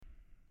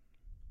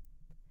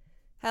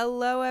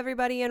Hello,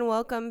 everybody, and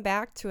welcome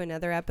back to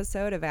another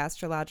episode of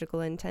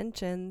Astrological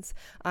Intentions.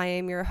 I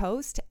am your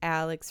host,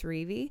 Alex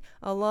Reevy,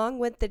 along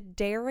with the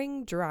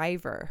daring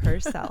driver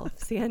herself,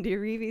 Sandy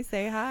Reevy.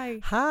 Say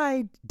hi.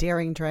 Hi,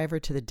 daring driver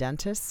to the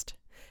dentist.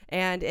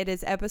 And it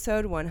is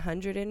episode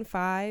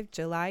 105,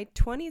 July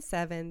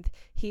 27th,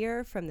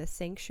 here from the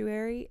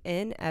Sanctuary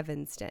in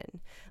Evanston.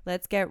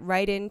 Let's get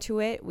right into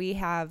it. We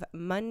have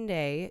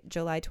Monday,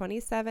 July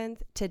 27th,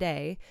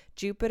 today,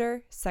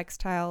 Jupiter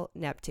sextile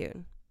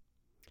Neptune.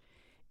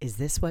 Is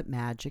this what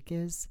magic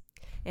is?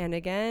 And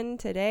again,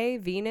 today,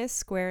 Venus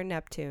square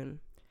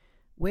Neptune.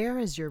 Where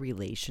is your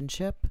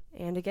relationship?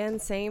 And again,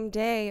 same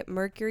day,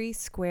 Mercury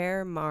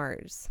square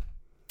Mars.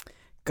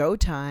 Go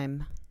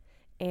time.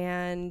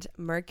 And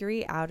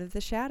Mercury out of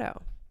the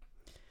shadow.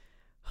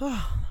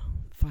 Oh,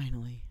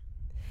 finally.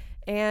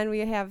 And we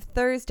have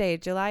Thursday,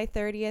 July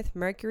 30th,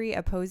 Mercury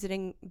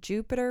opposing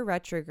Jupiter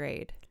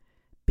retrograde.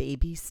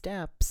 Baby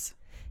steps.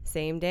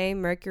 Same day,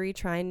 Mercury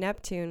trine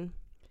Neptune.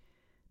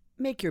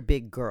 Make your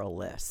big girl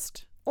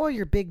list or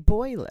your big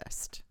boy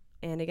list.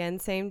 And again,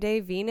 same day,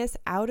 Venus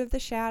out of the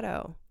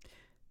shadow.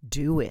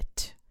 Do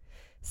it.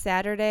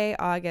 Saturday,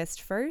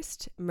 August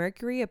 1st,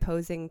 Mercury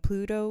opposing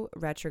Pluto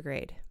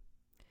retrograde.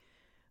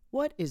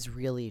 What is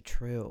really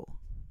true?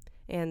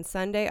 And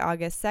Sunday,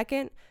 August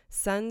 2nd,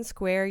 Sun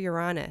square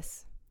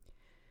Uranus.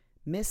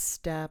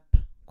 Misstep?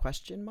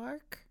 Question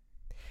mark?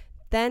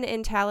 Then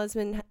in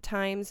talisman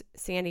times,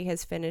 Sandy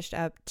has finished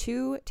up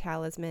 2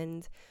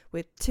 talismans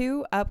with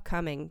 2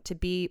 upcoming: to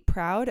be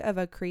proud of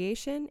a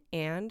creation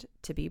and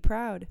to be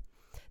proud.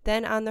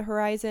 Then on the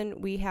horizon,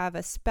 we have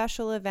a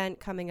special event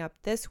coming up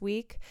this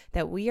week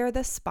that we are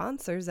the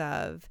sponsors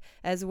of,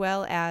 as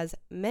well as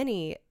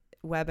many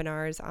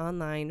webinars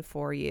online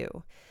for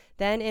you.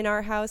 Then in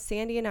our house,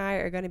 Sandy and I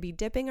are going to be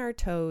dipping our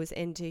toes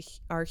into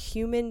our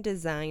human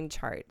design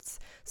charts.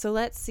 So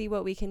let's see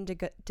what we can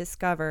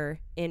discover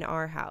in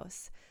our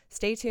house.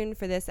 Stay tuned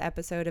for this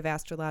episode of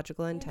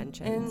Astrological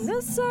Intentions. And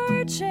the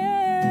search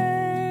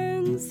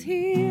ends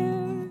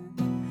here,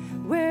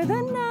 where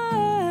the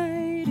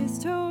night is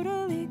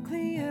totally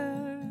clear,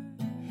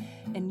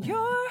 and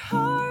your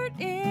heart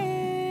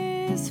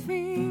is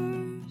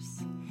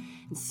fierce,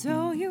 and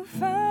so you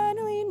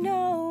finally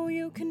know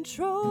you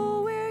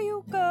control where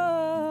you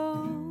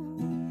go.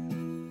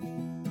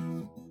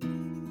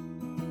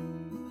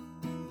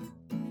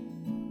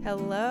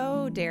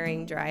 Hello,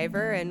 daring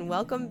driver, and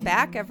welcome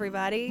back,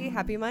 everybody.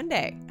 Happy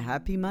Monday.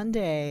 Happy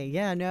Monday.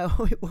 Yeah,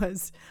 no,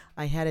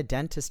 I had a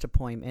dentist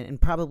appointment, and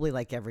probably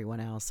like everyone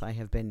else, I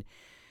have been,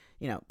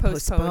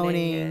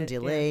 postponing, it,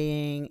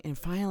 delaying, and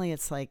finally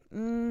it's like,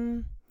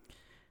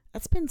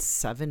 that's been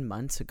 7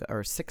 months ago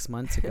or 6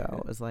 months ago.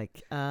 It was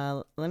like,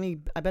 I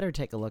better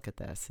take a look at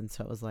this. And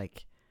so it was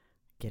like,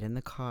 get in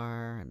the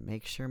car and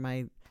make sure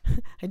I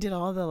did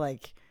all the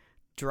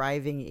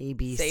driving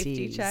ABCs.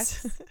 Safety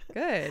checks.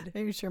 Good.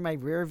 Making sure my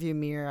rear view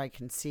mirror I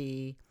can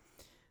see.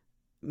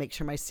 Make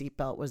sure my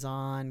seatbelt was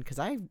on. Because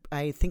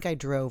I think I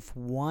drove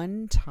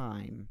one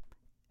time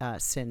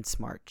since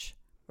March.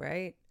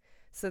 Right.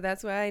 So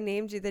that's why I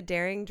named you the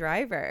daring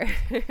driver.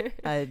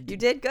 You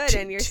did good,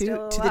 and you're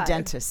still alive. To the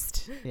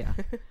dentist. Yeah.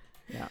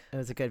 Yeah. It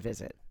was a good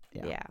visit.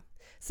 Yeah.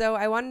 So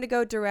I wanted to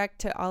go direct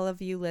to all of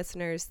you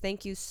listeners.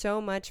 Thank you so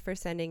much for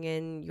sending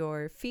in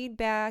your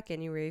feedback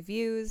and your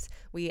reviews.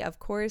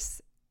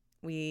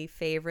 We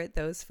favorite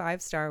those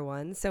 5-star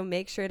ones. So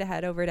make sure to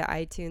head over to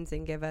iTunes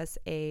and give us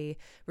a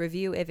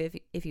review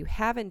if you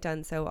haven't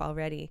done so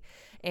already.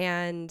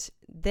 And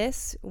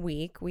this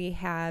week we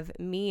have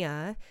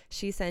Mia.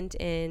 She sent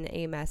in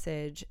a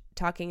message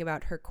talking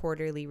about her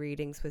quarterly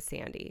readings with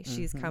Sandy.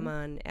 She's come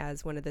on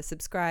as one of the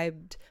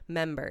subscribed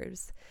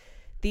members.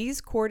 These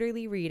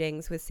quarterly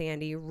readings with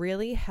Sandy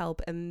really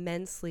help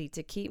immensely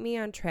to keep me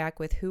on track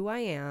with who I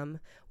am,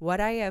 what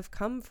I have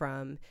come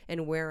from,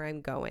 and where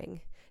I'm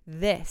going.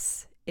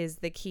 This is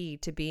the key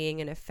to being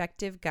an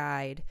effective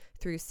guide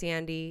through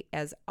Sandy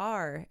as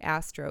our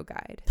astro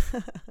guide.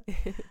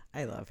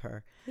 I love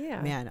her.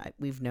 Yeah. Man,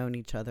 we've known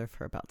each other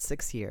for about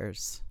 6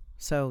 years.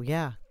 So,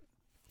 yeah,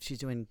 she's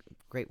doing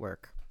great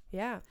work.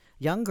 Yeah.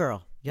 Young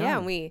girl. Yeah,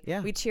 and we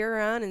cheer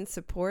her on and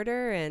support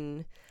her.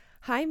 And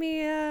hi,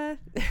 Mia.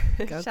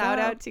 Shout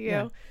out to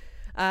you.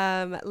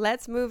 Yeah.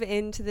 Let's move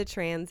into the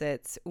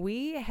transits.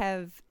 We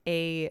have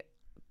a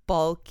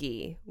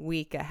bulky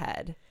week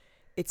ahead.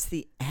 It's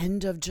the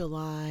end of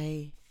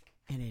July,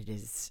 and it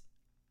is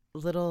a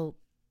little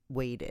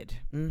weighted.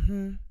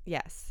 Mm-hmm.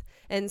 Yes.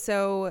 And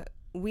so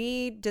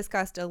we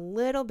discussed a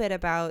little bit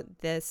about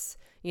this,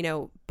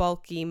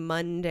 bulky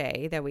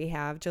Monday that we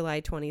have,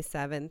 July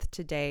 27th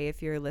today,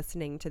 if you're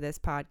listening to this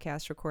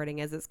podcast recording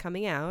as it's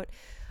coming out.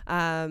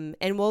 And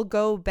we'll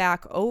go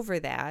back over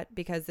that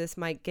because this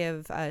might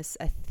give us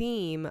a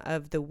theme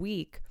of the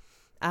week.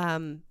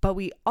 But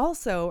we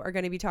also are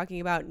going to be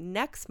talking about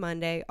next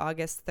Monday,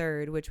 August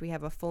 3rd, which we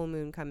have a full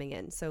moon coming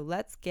in. So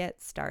let's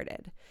get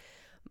started.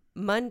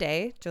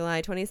 Monday,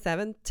 July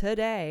 27th,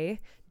 today,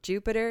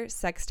 Jupiter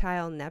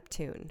sextile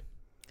Neptune.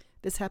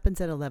 This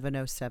happens at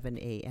 11:07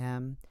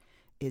 a.m.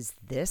 is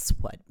this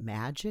what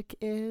magic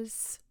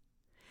is?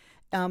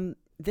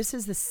 This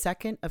is the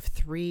second of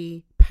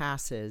 3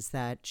 passes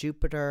that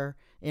Jupiter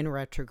in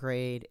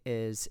retrograde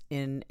is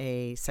in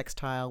a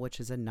sextile, which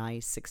is a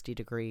nice 60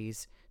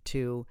 degrees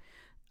to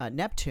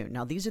Neptune.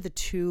 Now, these are the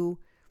 2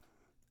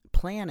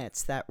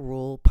 planets that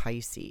rule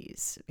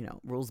Pisces,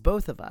 rules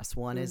both of us.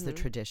 One is the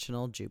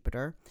traditional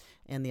Jupiter,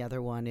 and the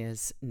other one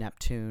is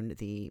Neptune,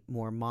 the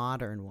more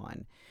modern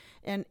one.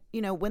 And,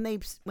 when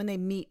they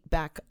meet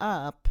back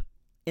up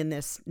in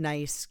this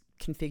nice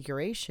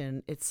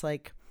configuration, it's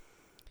like,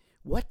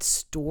 what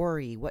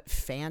story, what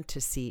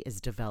fantasy is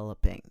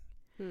developing?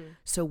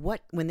 So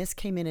when this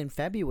came in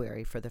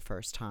February for the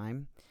first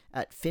time,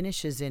 it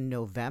finishes in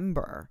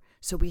November.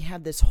 So we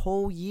have this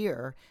whole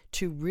year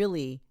to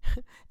really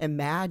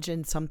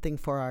imagine something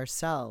for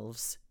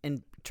ourselves.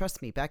 And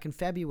trust me, back in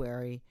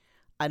February,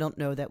 I don't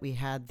know that we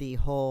had the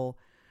whole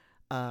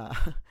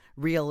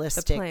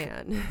realistic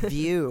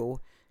view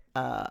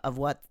of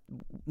what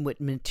would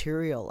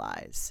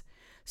materialize.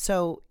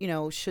 So,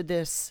 should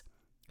this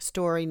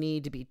story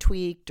need to be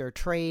tweaked or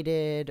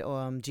traded?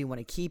 Do you want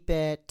to keep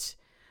it?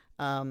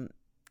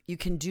 You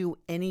can do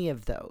any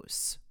of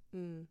those.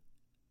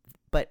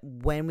 But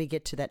when we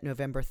get to that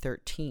November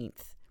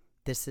 13th,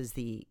 this is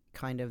the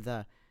kind of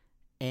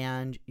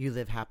and you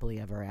live happily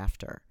ever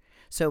after.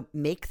 So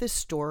make the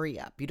story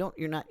up.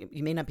 You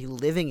may not be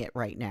living it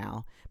right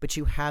now, but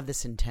you have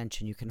this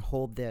intention. You can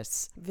hold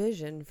this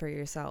vision for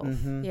yourself.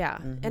 Yeah.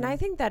 And I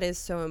think that is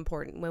so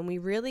important. When we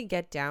really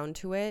get down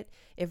to it,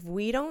 if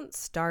we don't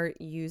start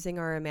using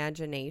our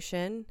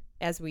imagination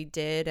as we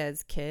did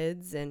as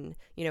kids and,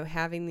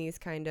 having these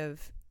kind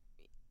of,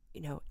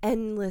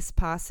 endless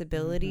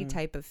possibility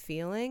type of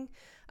feeling,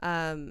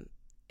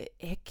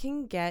 it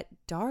can get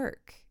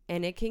dark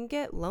and it can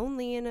get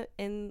lonely and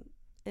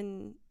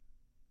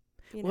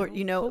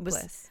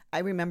hopeless. I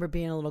remember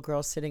being a little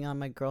girl sitting on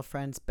my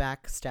girlfriend's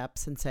back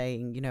steps and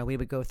saying, we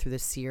would go through the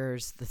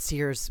Sears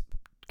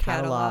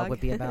catalog would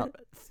be about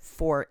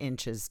 4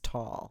 inches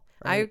tall.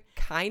 Right?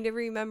 I kind of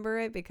remember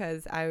it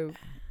because I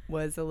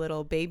was a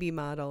little baby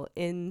model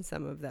in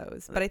some of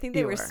those, but I think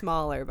they were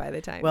smaller by the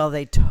time. Well,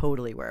 they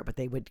totally were, but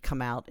they would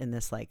come out in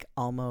this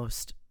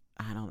almost,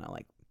 I don't know,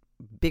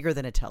 bigger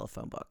than a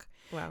telephone book.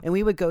 Wow. And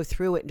we would go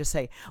through it and just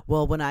say,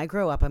 well, when I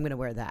grow up, I'm going to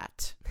wear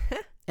that.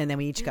 And then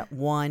we each got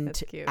one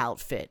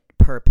outfit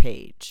per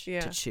page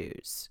to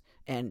choose.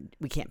 And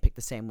we can't pick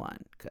the same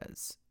one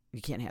because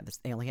you can't have this.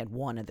 They only had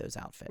one of those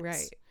outfits.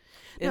 Right.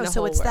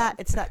 So it's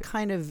that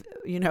kind of,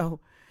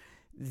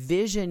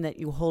 vision that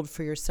you hold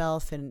for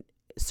yourself. And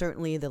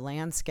certainly the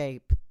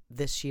landscape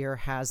this year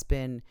has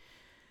been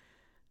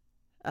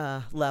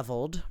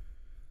leveled.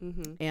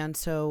 And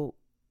so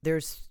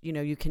there's,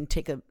 you can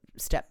take a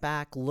step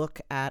back,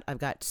 look at, I've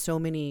got so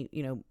many,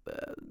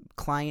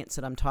 clients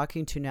that I'm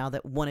talking to now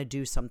that want to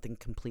do something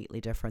completely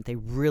different. They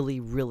really,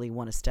 really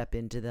want to step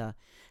into the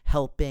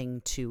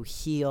helping to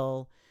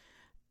heal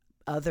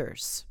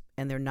others.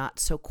 And they're not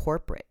so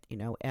corporate,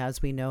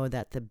 as we know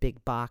that the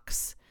big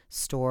box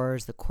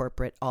stores, the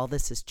corporate, all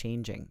this is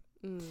changing.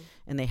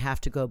 And they have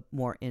to go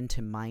more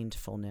into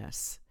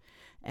mindfulness.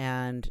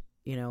 And,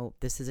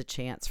 this is a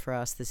chance for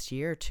us this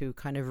year to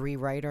kind of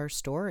rewrite our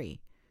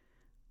story.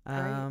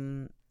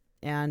 Right.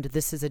 And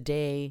this is a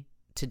day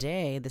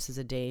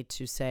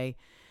to say,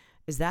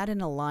 is that in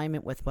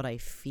alignment with what I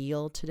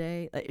feel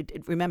today?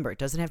 Remember, it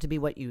doesn't have to be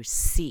what you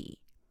see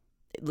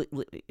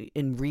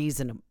in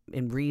reason.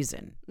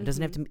 It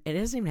doesn't have to, it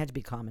doesn't even have to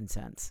be common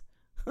sense.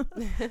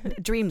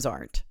 Dreams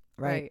aren't,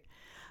 right?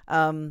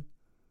 But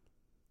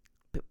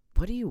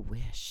what do you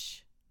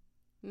wish?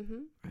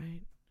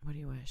 Right? What do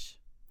you wish?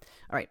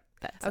 All right.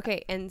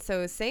 Okay. And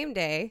so same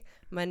day,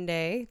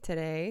 Monday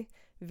today,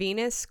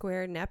 Venus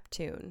square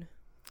Neptune.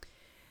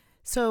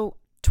 So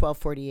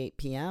 12:48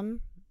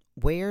 p.m.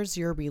 Where's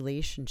your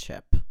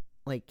relationship?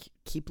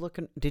 Keep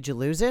looking. Did you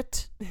lose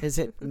it? Is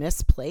it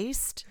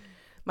misplaced?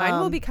 Mine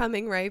will be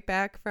coming right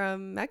back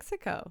from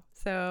Mexico.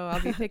 So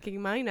I'll be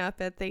picking mine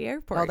up at the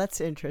airport. Oh,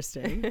 that's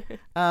interesting.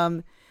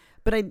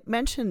 But I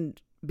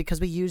mentioned,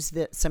 because we used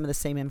some of the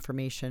same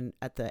information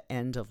at the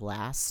end of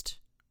last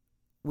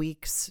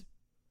week's,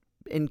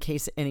 in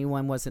case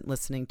anyone wasn't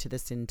listening to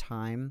this in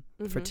time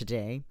for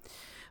today.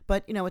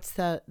 But, it's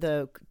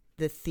the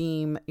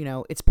theme,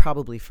 it's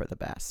probably for the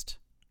best.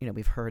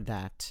 We've heard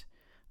that,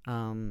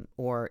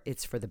 or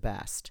it's for the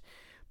best.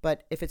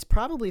 But if it's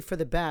probably for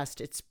the best,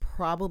 it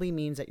probably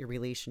means that your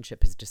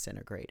relationship is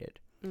disintegrated.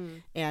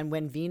 And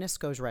when Venus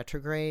goes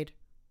retrograde,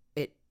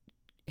 it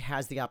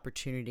has the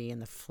opportunity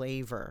and the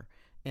flavor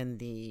and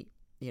the,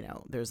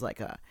 there's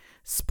a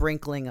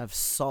sprinkling of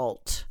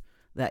salt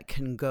that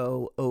can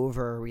go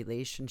over a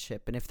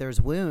relationship. And if there's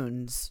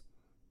wounds,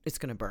 it's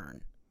going to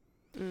burn.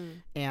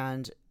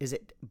 And is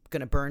it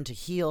going to burn to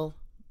heal,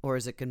 or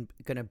is it going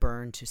to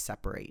burn to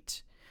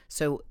separate?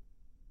 So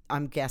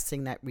I'm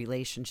guessing that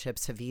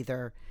relationships have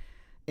either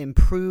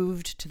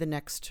improved to the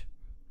next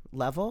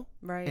level,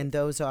 right? And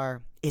those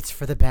are, it's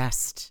for the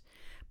best.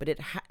 But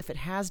if it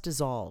has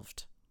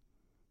dissolved,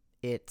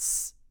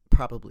 it's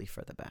probably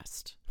for the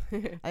best.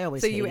 I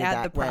always So you hated add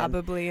that the when-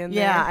 probably in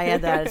there. Yeah, I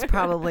add that. It's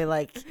probably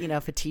like,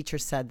 if a teacher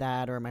said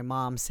that or my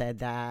mom said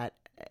that,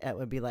 it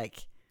would be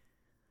like,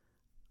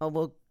 oh,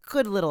 well,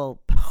 good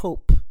little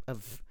hope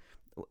of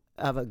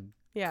a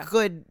Yeah.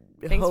 good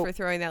Thanks hope for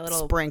throwing that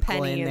little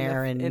sprinkle penny in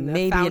there, in and the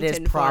maybe it is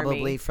fountain for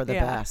probably me. for the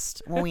Yeah.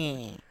 best.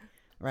 Right?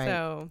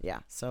 So, Yeah.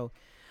 So,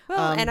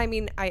 well, and I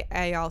mean,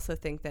 I also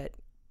think that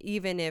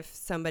even if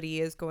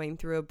somebody is going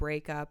through a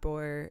breakup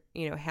or,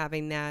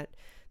 having that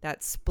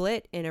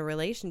split in a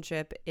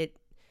relationship,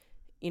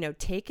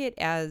 take it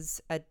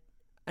as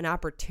an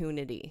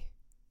opportunity,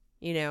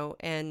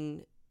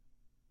 and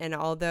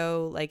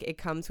although like it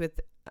comes with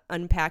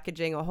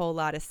unpackaging a whole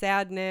lot of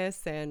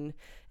sadness and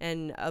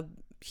a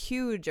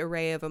huge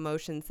array of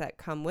emotions that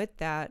come with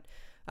that.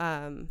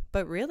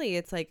 But really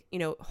it's like,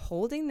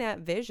 holding that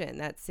vision,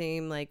 that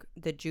same, like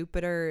the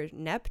Jupiter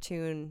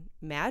Neptune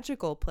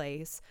magical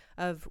place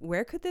of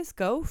where could this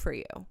go for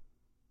you?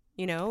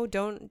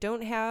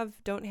 Don't have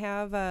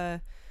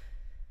a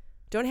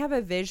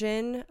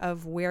vision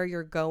of where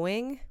you're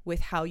going with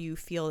how you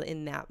feel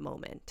in that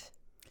moment.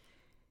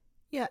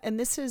 Yeah. And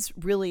this is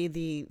really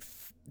the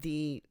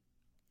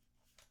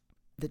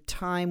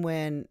time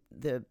when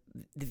the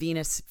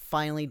Venus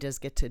finally does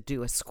get to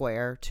do a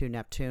square to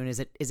Neptune. Is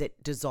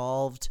it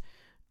dissolved?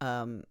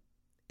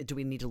 Do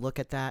we need to look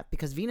at that?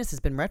 Because Venus has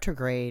been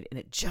retrograde, and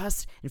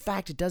in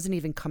fact, it doesn't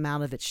even come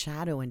out of its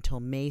shadow until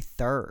May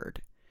 3rd.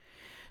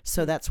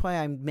 So that's why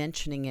I'm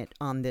mentioning it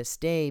on this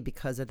day,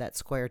 because of that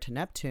square to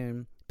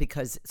Neptune,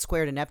 because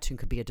square to Neptune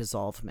could be a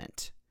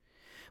dissolvement,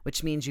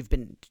 which means you've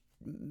been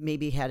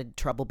maybe had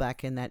trouble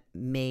back in that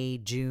May,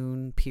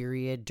 June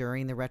period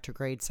during the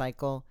retrograde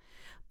cycle.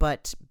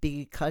 But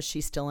because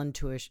she's still in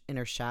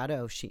her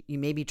shadow, you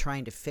may be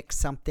trying to fix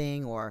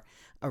something or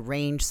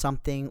arrange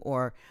something,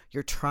 or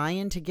you're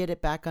trying to get it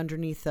back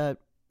underneath the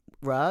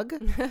rug.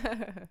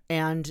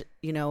 And,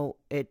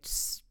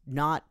 it's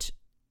not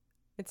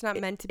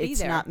meant to be there.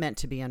 It's not meant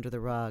to be under the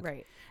rug.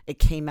 Right. It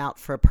came out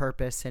for a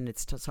purpose, and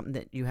it's something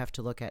that you have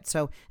to look at.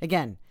 So,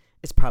 again,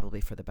 it's probably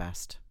for the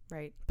best.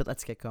 Right. But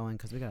let's get going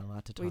because we got a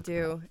lot to talk about. We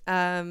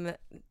do.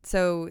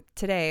 So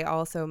today,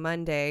 also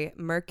Monday,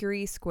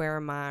 Mercury square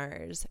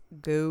Mars,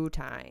 go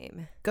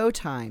time. Go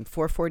time,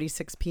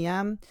 4:46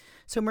 p.m.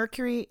 So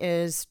Mercury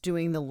is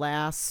doing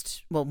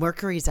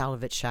Mercury's out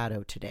of its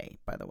shadow today,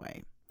 by the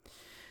way.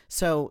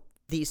 So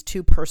these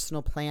two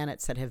personal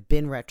planets that have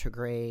been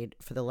retrograde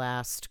for the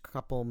last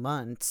couple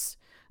months,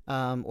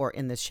 or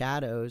in the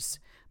shadows,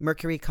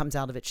 Mercury comes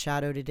out of its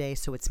shadow today,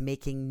 so it's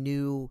making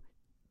new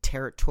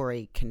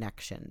territory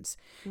connections.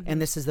 Mm-hmm. And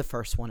this is the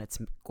first one it's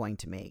going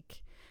to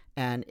make.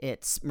 And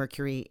it's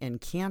Mercury in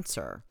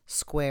Cancer,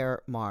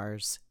 square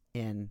Mars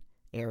in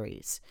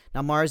Aries.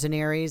 Now, Mars in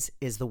Aries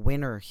is the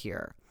winner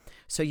here.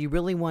 So you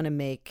really want to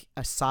make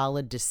a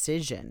solid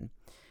decision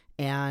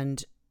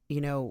and,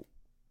 to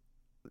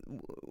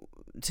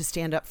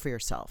stand up for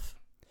yourself.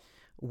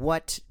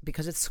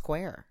 Because it's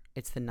square.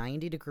 It's the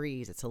 90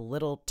 degrees. It's a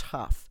little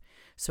tough.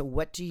 So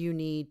what do you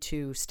need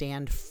to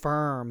stand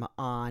firm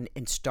on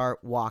and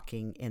start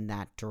walking in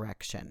that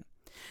direction?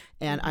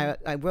 And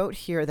I wrote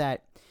here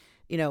that,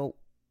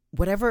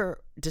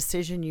 whatever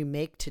decision you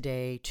make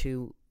today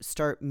to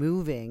start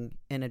moving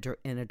in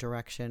a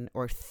direction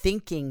or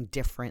thinking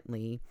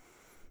differently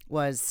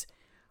was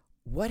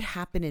what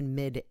happened in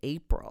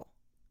mid-April,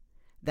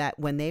 that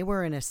when they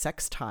were in a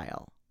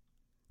sextile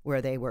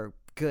where they were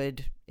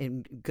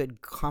in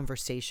good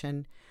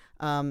conversation,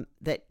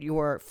 that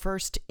your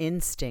first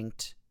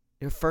instinct,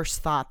 your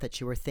first thought that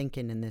you were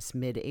thinking in this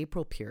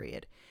mid-April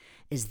period,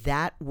 is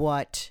that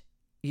what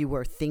you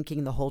were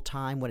thinking the whole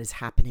time? What is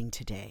happening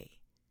today?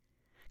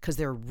 Because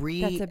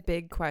that's a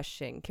big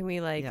question. Can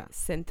we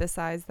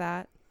synthesize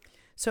that?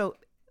 So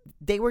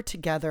they were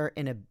together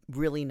in a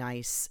really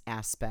nice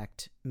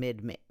aspect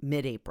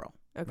mid-April,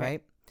 okay.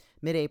 Right?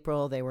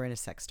 Mid-April, they were in a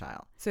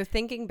sextile. So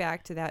thinking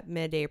back to that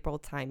mid-April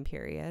time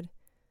period,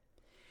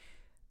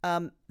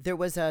 there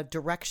was a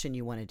direction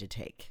you wanted to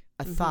take,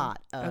 a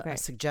thought, a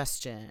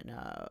suggestion,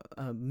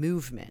 a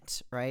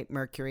movement, right?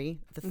 Mercury,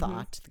 the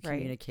thought, the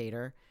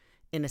communicator,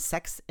 this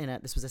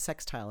was a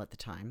sextile at the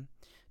time,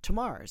 to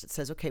Mars. It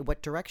says, okay,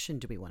 what direction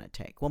do we want to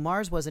take? Well,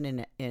 Mars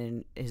wasn't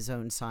in his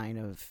own sign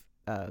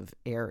of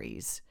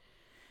Aries.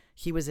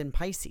 He was in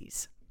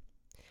Pisces.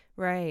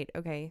 Right.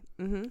 Okay.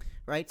 Mm-hmm.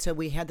 Right. So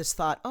we had this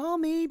thought,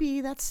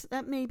 maybe that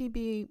maybe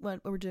be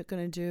what we're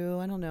going to do.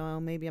 I don't know.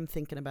 Maybe I'm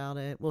thinking about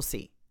it. We'll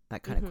see.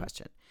 That kind of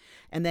question.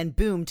 And then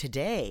boom,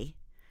 today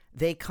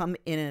they come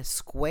in a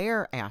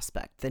square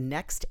aspect, the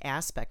next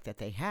aspect that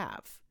they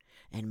have.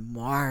 And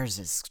Mars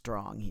is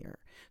strong here.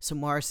 So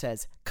Mars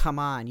says, come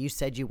on, you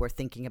said you were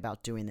thinking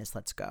about doing this.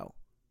 Let's go.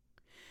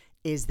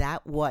 Is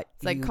that what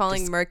it's like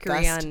calling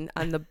Mercury on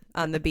the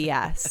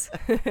BS?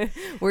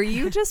 Were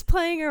you just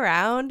playing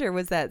around or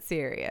was that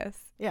serious?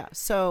 Yeah.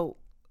 So,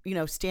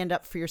 stand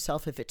up for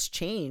yourself if it's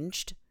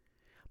changed,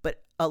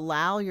 but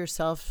allow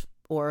yourself,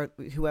 or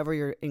whoever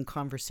you're in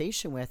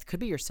conversation with, could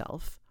be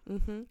yourself,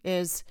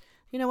 is,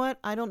 you know what?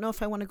 I don't know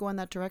if I want to go in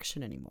that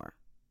direction anymore.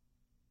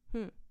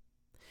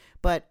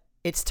 But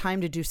it's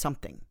time to do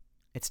something.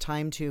 It's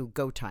time to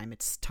go time.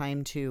 It's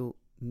time to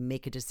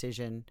make a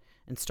decision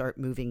and start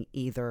moving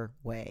either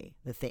way.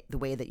 The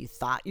way that you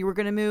thought you were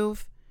going to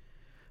move,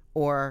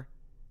 or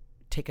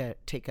take a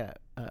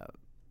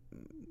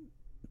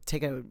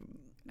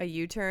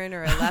U-turn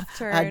or a left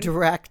turn. a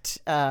direct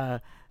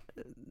turn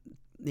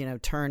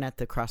at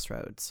the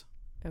crossroads.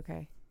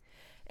 Okay.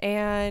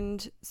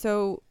 And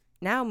so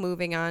now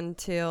moving on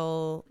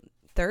till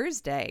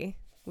Thursday,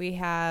 we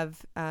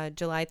have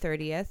July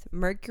 30th,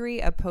 Mercury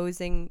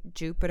opposing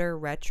Jupiter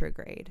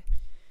retrograde.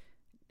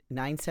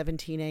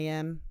 9:17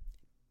 a.m.,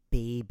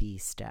 baby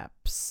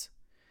steps.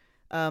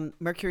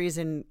 Mercury's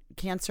in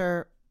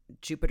Cancer,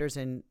 Jupiter's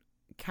in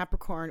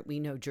Capricorn. We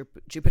know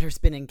Jupiter's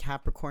been in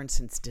Capricorn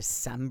since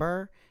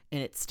December,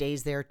 and it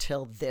stays there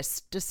till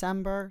this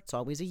December. It's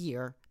always a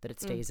year that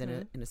it stays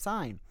in a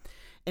sign.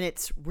 And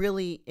it's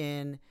really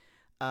in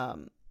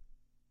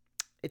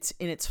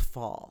its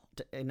fall.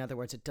 In other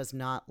words, it does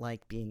not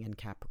like being in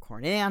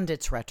Capricorn, and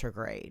it's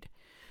retrograde.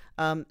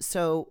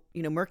 So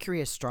Mercury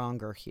is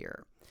stronger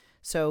here.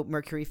 So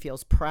Mercury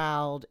feels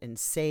proud and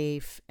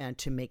safe and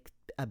to make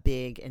a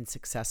big and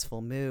successful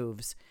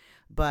moves.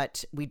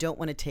 But we don't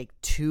want to take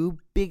too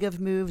big of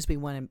moves. We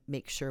want to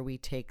make sure we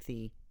take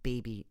the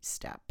baby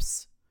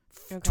steps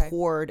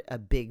toward a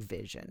big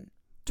vision,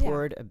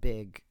 toward a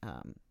big...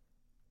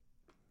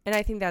 And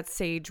I think that's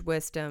sage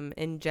wisdom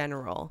in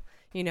general,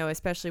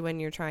 especially when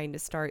you're trying to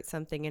start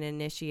something and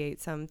initiate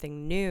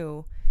something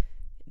new.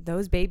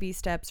 Those baby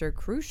steps are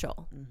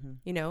crucial.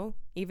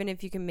 Even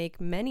if you can make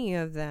many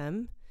of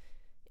them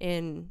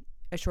in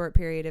a short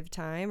period of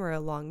time or a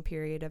long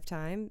period of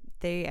time,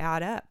 they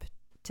add up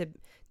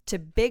to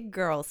big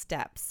girl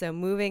steps. So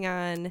moving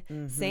on,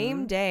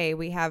 same day,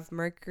 we have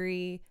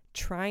Mercury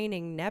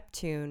trining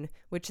Neptune,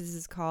 which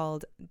is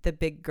called the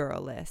big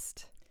girl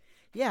list.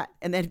 Yeah,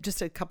 and then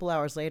just a couple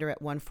hours later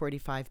at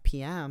 1:45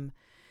 p.m.,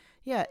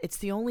 it's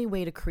the only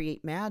way to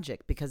create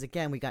magic because,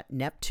 again, we got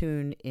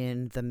Neptune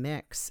in the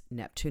mix.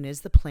 Neptune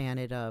is the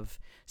planet of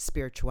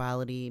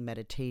spirituality,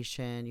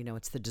 meditation.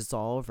 It's the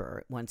dissolver.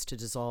 It wants to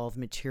dissolve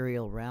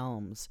material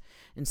realms.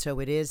 And so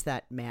it is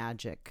that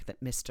magic,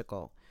 that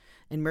mystical.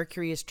 And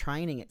Mercury is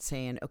trining it,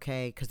 saying,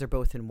 okay, because they're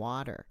both in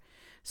water.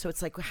 So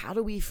it's like, how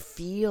do we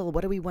feel?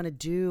 What do we want to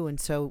do? And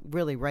so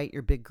really write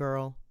your big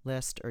girl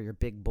list or your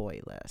big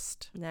boy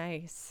list.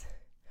 Nice.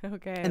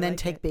 Okay. And then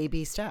take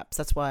baby steps.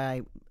 That's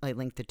why I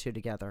linked the two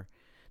together.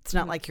 It's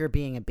not like you're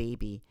being a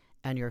baby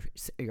and you're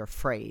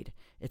afraid.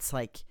 It's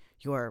like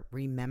you're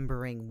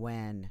remembering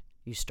when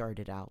you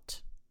started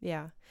out.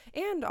 Yeah.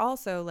 And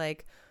also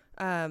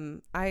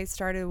I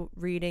started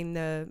reading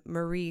the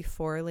Marie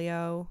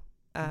Forleo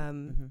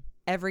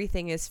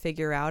Everything is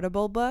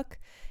Figure-Outable book.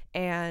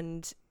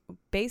 And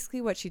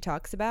basically what she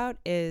talks about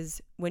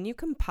is when you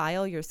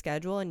compile your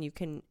schedule and you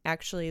can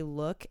actually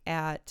look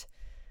at,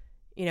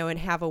 and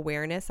have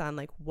awareness on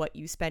what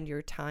you spend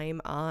your time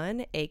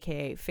on,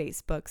 aka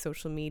Facebook,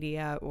 social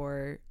media,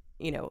 or,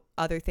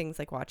 other things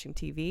like watching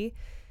TV.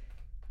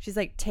 She's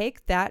like,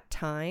 take that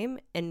time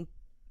and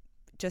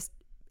just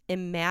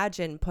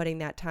imagine putting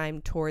that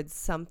time towards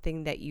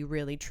something that you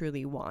really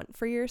truly want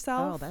for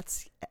yourself. Oh,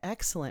 that's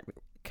excellent.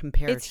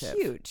 Comparative.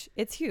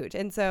 It's huge.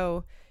 And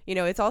so,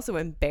 it's also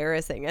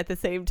embarrassing at the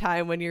same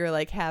time when you're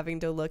having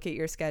to look at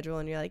your schedule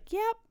and you're like,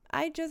 yep,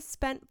 I just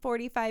spent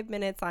 45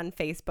 minutes on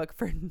Facebook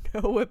for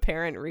no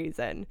apparent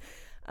reason.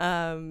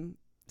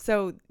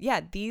 So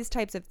yeah, these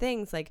types of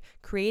things, like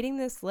creating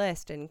this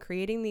list and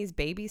creating these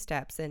baby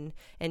steps and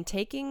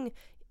taking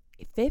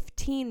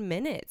 15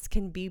 minutes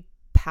can be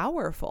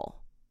powerful.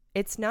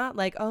 It's not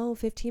like,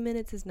 15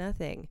 minutes is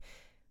nothing.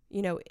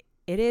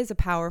 It is a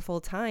powerful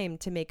time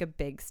to make a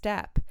big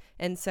step.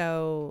 And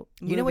so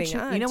you know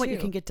what you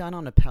can get done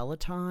on a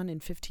Peloton in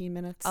 15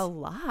 minutes? A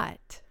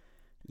lot.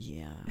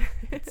 Yeah.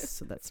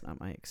 So that's not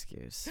my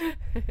excuse.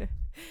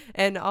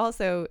 And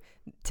also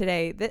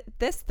today,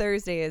 this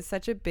Thursday is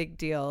such a big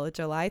deal.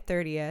 July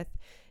 30th.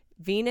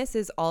 Venus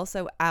is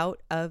also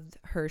out of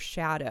her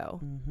shadow.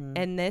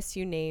 And this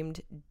you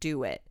named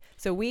Do It.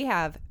 So we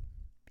have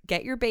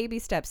get your baby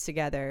steps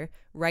together,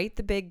 write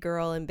the big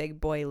girl and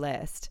big boy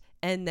list,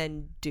 and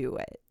then do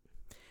it.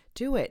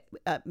 Do it.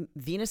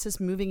 Venus is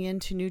moving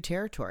into new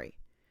territory,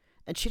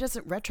 and she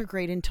doesn't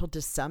retrograde until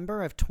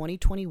December of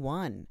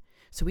 2021.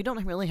 So we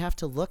don't really have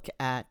to look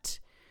at,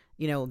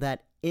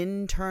 that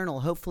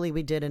internal. Hopefully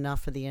we did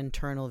enough of the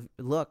internal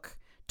look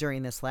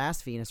during this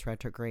last Venus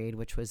retrograde,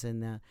 which was in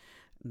the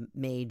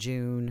May,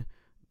 June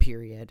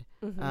period.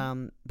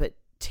 But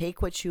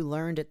take what you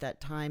learned at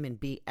that time and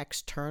be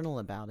external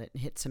about it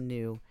and hit some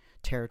new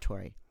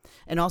territory.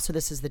 And also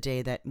this is the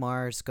day that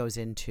Mars goes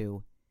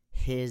into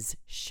his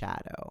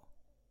shadow.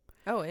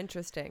 Oh,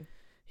 interesting.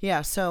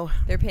 Yeah, so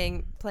they're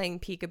playing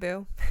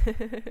peekaboo.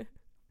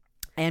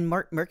 And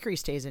Mercury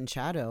stays in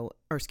shadow,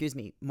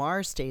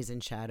 Mars stays in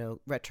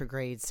shadow,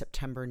 retrograde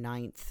September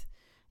 9th,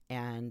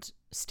 and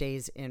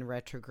stays in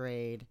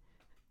retrograde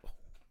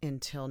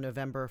until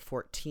November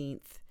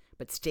 14th,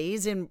 but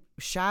stays in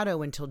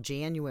shadow until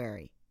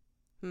January.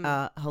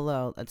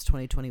 Hello, that's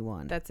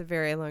 2021. That's a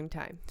very long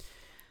time.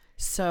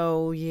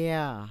 So,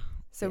 yeah.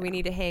 So we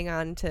need to hang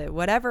on to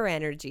whatever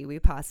energy we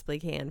possibly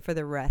can for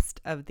the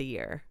rest of the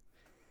year.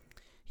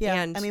 Yeah,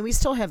 And I mean, we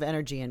still have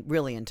energy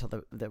really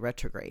until the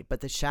retrograde,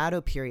 but the shadow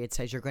period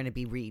says you're going to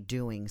be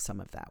redoing some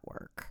of that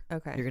work.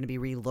 Okay. You're going to be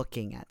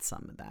re-looking at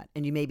some of that,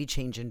 and you may be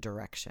changing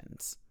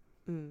directions.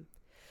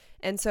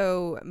 And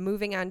so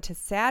moving on to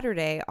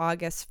Saturday,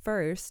 August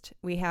 1st,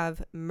 we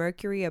have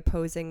Mercury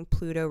opposing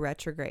Pluto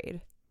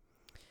retrograde.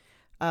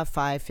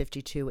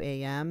 5:52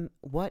 a.m.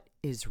 What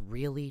is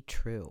really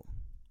true?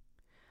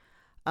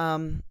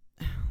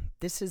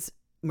 This is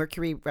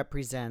Mercury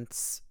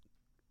represents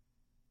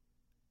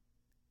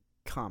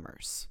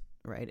commerce,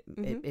 right?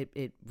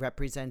 It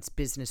represents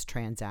business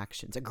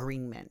transactions,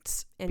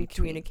 agreements, And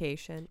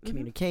communication.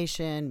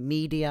 Communication,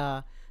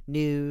 media,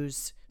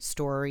 news,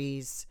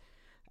 stories,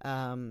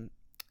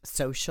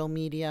 social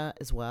media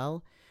as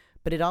well.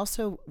 But it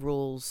also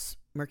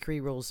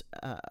Mercury rules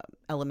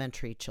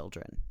elementary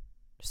children.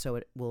 So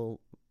it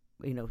will,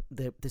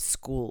 the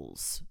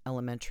schools,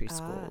 elementary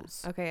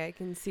schools. Okay, I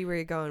can see where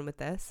you're going with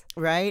this.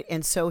 Right.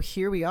 And so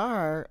here we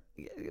are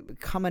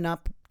coming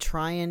up,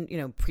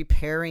 trying,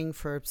 preparing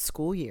for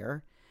school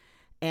year.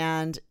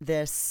 And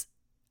this,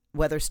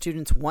 whether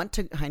students want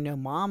to, I know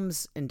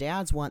moms and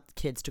dads want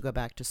kids to go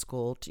back to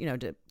school,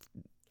 to.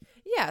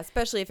 Yeah,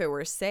 especially if it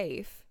were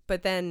safe.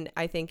 But then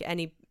I think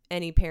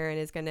any parent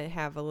is going to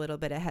have a little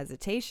bit of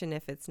hesitation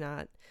if it's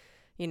not,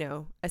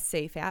 a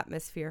safe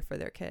atmosphere for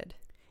their kid.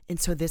 And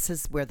so this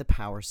is where the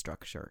power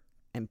structure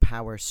and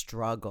power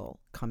struggle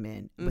come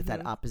in with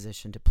that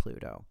opposition to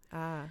Pluto.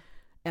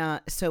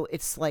 So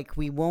it's like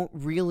we won't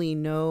really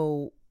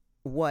know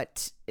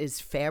what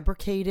is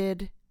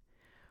fabricated,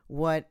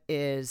 what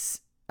is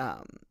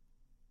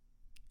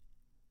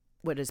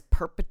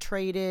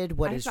perpetrated,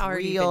 what is real. I've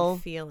already been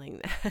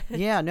feeling that.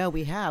 Yeah, no,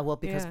 we have. Well,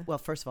 because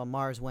first of all,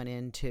 Mars went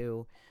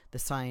into the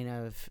sign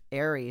of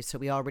Aries, so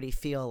we already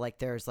feel like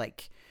there's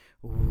like,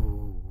 ooh,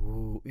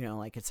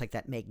 like it's like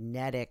that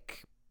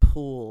magnetic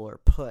pull or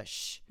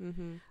push.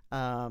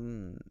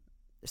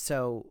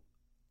 So,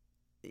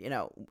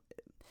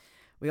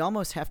 we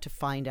almost have to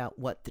find out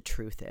what the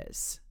truth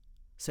is.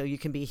 So you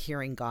can be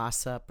hearing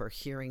gossip or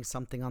hearing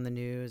something on the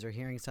news or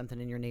hearing something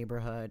in your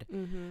neighborhood.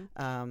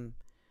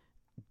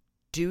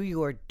 Do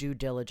your due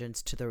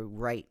diligence to the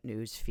right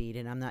news feed.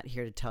 And I'm not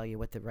here to tell you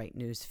what the right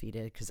news feed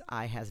is because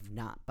I have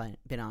not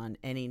been on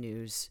any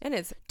news. And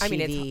it's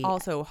TV.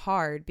 also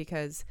hard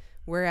because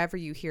wherever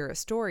you hear a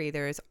story,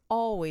 there is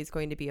always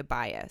going to be a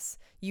bias.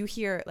 You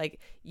hear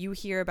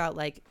about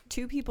like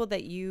two people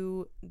that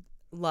you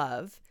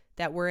love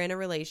that were in a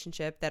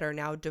relationship that are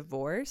now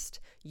divorced.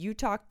 You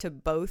talk to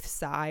both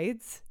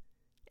sides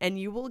and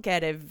you will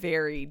get a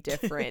very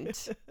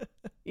different,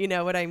 you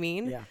know what I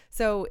mean? Yeah.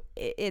 So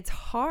it's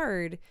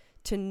hard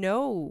to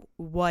know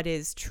what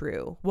is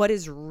true, what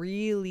is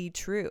really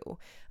true.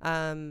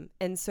 And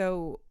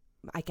so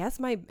I guess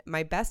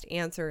my best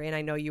answer, and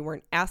I know you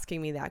weren't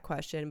asking me that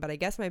question, but I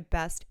guess my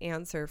best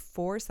answer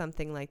for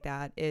something like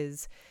that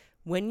is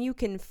when you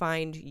can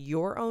find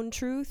your own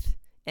truth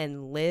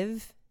and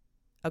live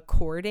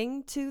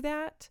according to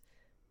that,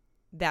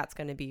 that's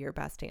going to be your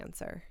best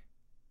answer,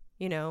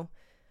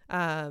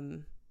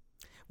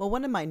 Well,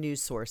 one of my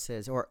news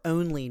sources or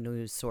only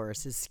news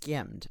source is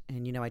Skimmed.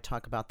 And, I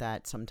talk about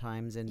that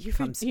sometimes. And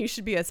you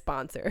should be a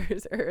sponsor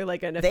or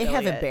like an They affiliate.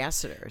 have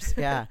ambassadors.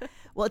 Yeah.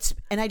 Well,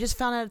 and I just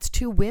found out it's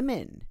two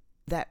women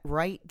that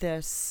write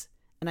this.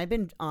 And I've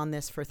been on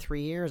this for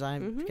 3 years. I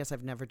guess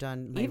I've never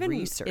done my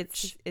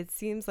research. It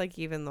seems like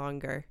even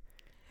longer.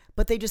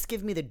 But they just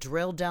give me the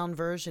drilled down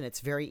version. It's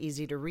very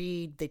easy to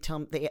read. They tell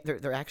me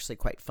they're actually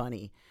quite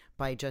funny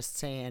by just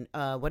saying,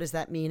 what does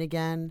that mean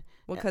again?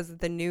 Well, because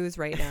the news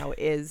right now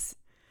is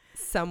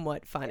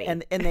somewhat funny.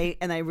 And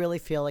I really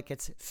feel like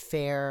it's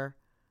fair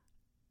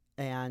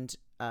and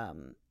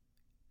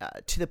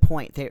to the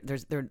point.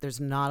 There's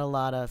not a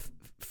lot of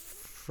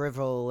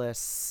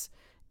frivolous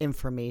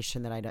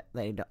information that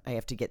I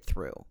have to get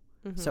through.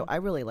 So I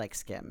really like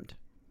Skimmed.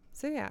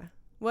 So yeah,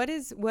 what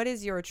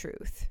is your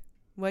truth?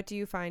 What do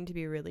you find to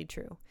be really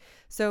true?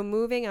 So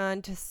moving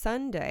on to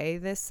Sunday,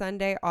 this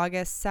Sunday,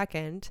 August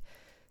 2nd,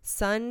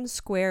 Sun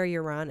square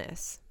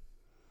Uranus.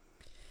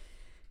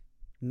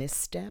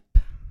 Misstep? ?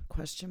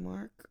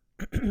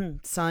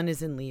 Sun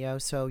is in Leo,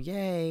 so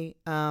yay.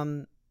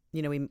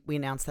 We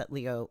announced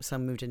that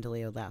Sun moved into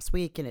Leo last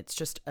week, and it's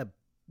just a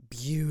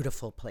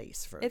beautiful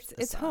place for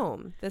it's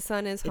home. The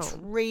sun is home. It's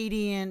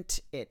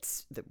radiant.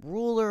 It's the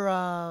ruler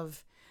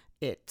of.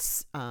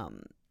 It's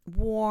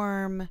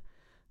warm,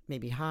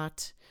 maybe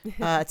hot.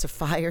 It's a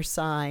fire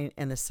sign,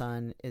 and the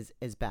sun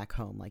is back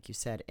home, like you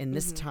said. And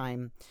this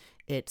time,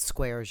 it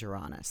squares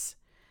Uranus,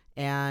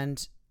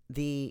 and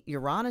the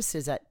Uranus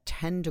is at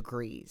 10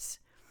 degrees.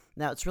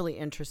 Now it's really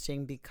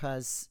interesting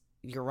because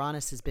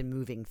Uranus has been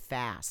moving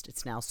fast.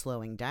 It's now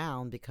slowing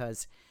down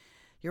because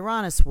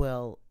Uranus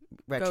will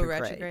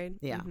retrograde.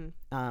 Yeah.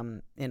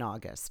 In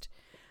August.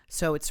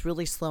 So it's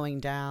really slowing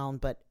down,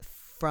 but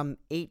from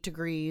 8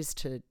 degrees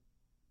to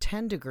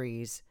 10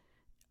 degrees,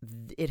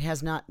 it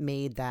has not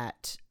made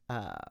that.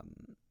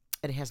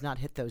 It has not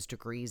hit those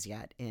degrees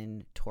yet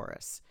in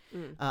Taurus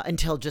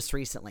until just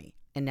recently,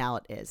 and now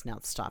it is. Now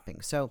it's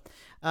stopping. So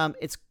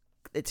it's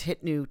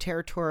hit new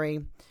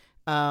territory.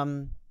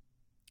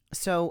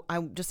 So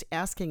I'm just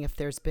asking if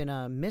there's been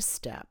a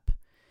misstep.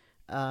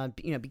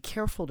 Be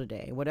careful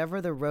today.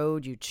 Whatever the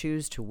road you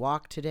choose to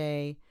walk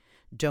today,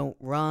 don't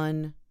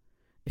run.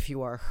 If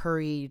you are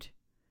hurried,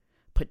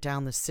 put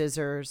down the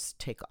scissors,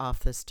 take off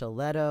the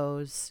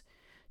stilettos,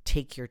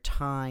 take your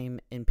time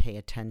and pay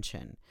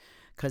attention.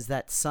 Because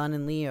that Sun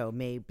in Leo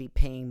may be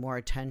paying more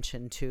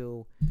attention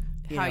to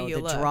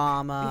the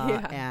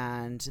drama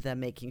and the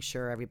making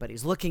sure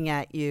everybody's looking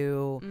at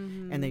you.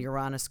 And the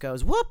Uranus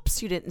goes,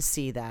 whoops, you didn't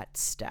see that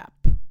step.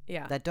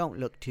 Yeah. That don't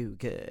look too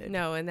good.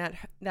 No, and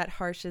that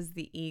harshes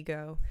the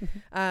ego.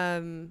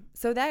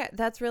 So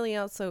that's really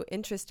also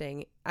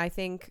interesting. I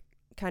think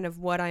kind of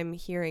what I'm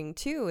hearing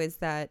too is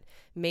that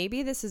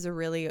maybe this is a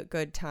really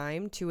good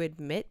time to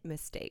admit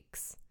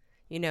mistakes.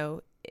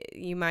 You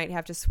might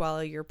have to swallow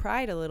your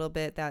pride a little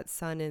bit. That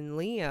Sun in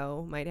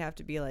Leo might have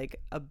to be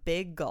like a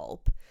big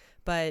gulp.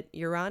 But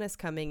Uranus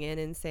coming in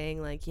and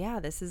saying like, yeah,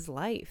 this is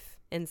life.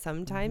 And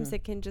sometimes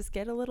it can just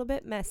get a little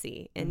bit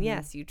messy. And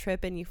yes, you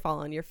trip and you fall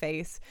on your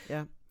face.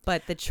 Yeah.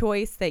 But the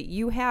choice that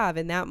you have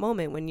in that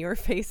moment when your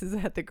face is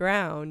at the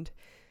ground,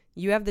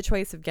 you have the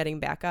choice of getting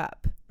back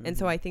up. And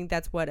so I think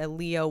that's what a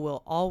Leo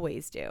will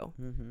always do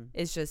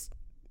is just,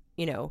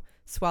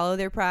 swallow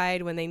their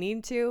pride when they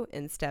need to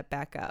and step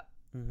back up.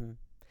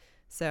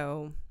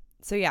 So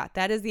yeah,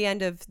 that is the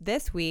end of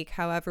this week.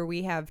 However,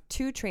 we have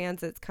 2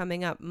 transits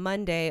coming up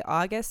Monday,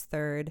 August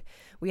 3rd.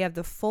 We have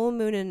the full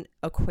moon in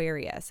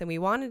Aquarius, and we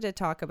wanted to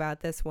talk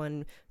about this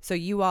one so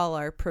you all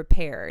are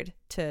prepared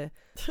to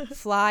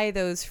fly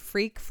those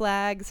freak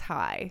flags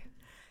high.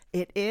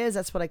 It is.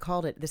 That's what I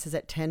called it. This is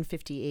at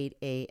 10:58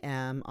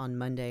 a.m. on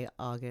Monday,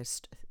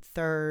 August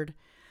 3rd.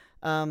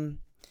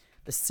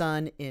 The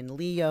sun in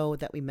Leo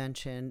that we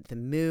mentioned, the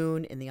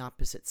moon in the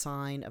opposite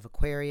sign of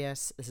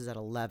Aquarius. This is at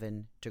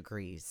 11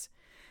 degrees.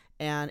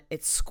 And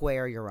it's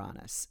square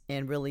Uranus.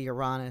 And really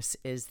Uranus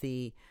is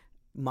the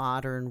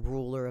modern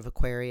ruler of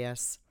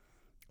Aquarius.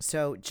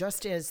 So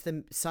just as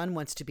the sun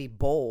wants to be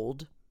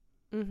bold,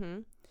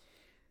 the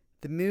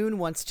moon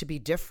wants to be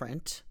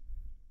different.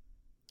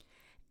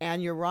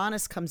 And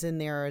Uranus comes in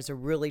there as a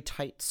really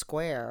tight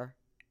square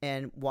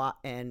and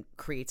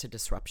creates a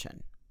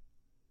disruption.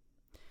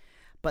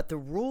 But the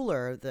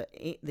ruler,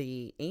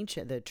 the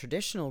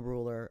traditional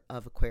ruler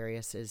of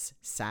Aquarius is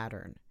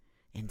Saturn.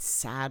 And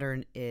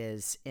Saturn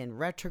is in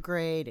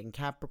retrograde in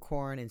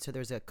Capricorn. And so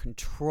there's a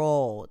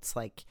control. It's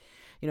like,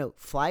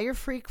 fly your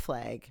freak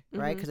flag,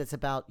 right? Because it's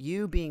about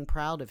you being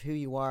proud of who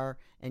you are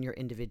and your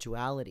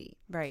individuality.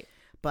 Right.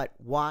 But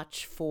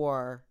watch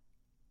for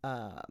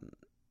kind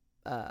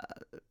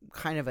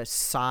of a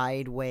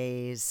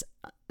sideways,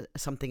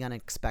 something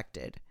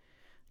unexpected.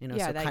 So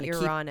that kind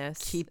of Uranus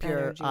keep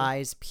your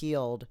eyes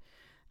peeled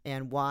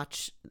and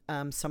watch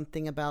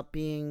something about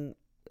being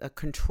a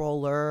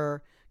controlled,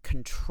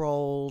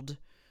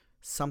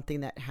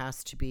 something that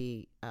has to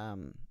be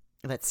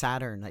that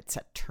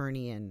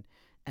Saturnian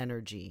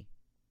energy.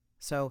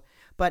 So,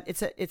 but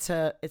it's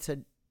a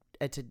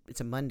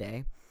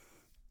Monday.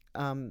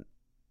 Would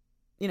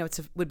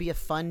be a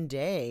fun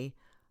day.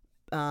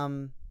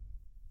 If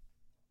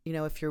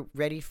you're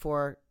ready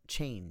for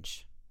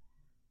change.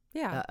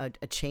 Yeah. A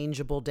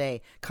changeable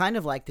day, kind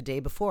of like the day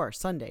before,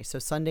 Sunday. So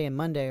Sunday and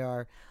Monday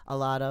are a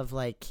lot of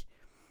like.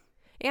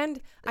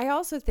 And I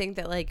also think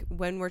that like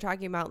when we're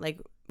talking about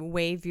like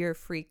wave your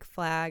freak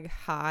flag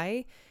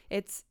high,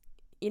 it's,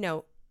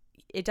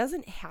 it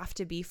doesn't have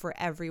to be for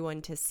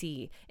everyone to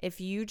see.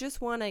 If you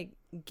just want to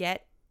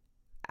get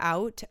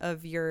out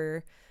of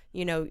your,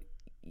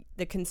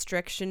 the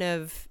constriction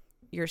of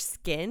your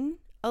skin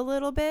a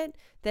little bit,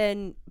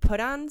 then put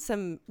on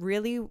some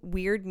really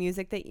weird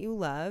music that you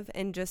love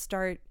and just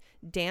start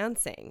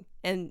dancing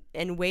and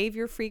wave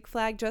your freak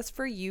flag just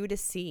for you to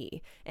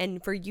see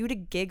and for you to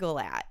giggle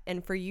at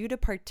and for you to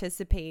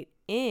participate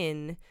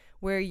in,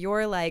 where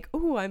you're like,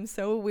 oh, I'm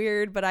so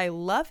weird, but I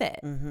love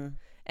it.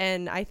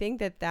 And I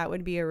think that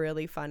would be a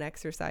really fun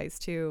exercise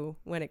too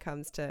when it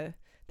comes to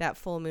that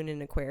full moon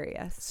in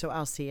Aquarius. So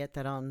I'll see it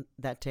that on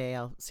that day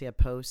I'll see a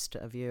post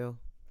of you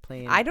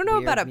playing. I don't know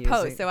about a music.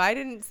 post, so I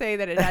didn't say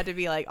that it had to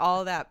be like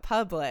all that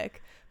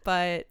public,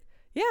 but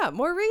yeah,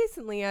 more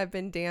recently I've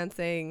been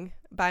dancing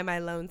by my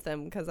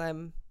lonesome because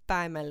I'm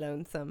by my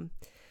lonesome.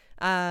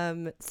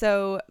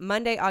 So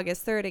Monday,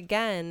 August 3rd,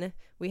 again,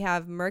 we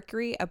have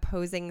Mercury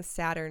opposing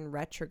Saturn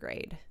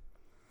retrograde.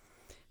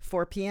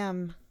 4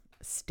 p.m.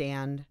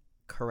 Stand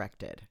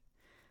corrected.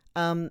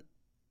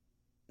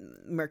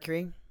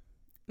 Mercury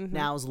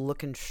now is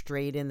looking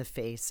straight in the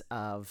face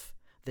of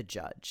the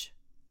judge.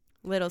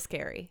 Little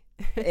scary.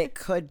 It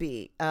could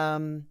be.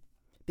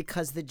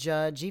 Because the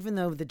judge, even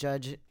though the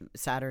judge,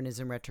 Saturn is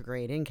in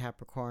retrograde in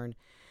Capricorn,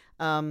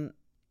 you're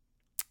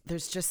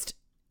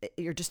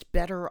just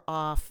better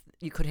off.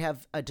 You could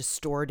have a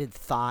distorted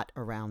thought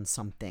around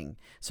something.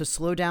 So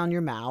slow down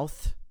your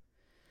mouth.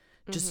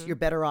 Just you're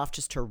better off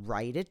just to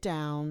write it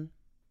down,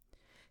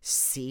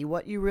 see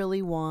what you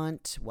really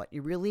want, what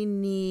you really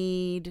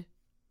need,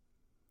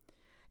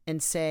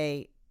 and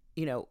say,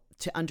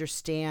 to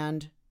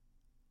understand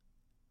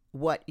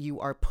what you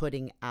are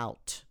putting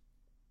out.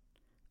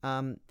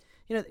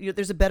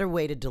 There's a better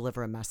way to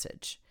deliver a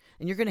message,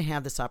 and you're going to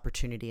have this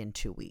opportunity in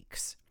 2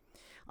 weeks.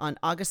 On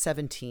August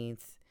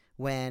 17th,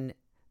 when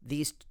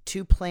these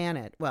two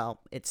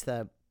it's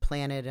the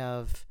planet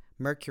of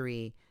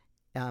Mercury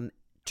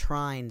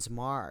trines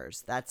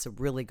Mars. That's a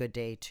really good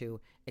day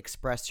to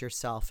express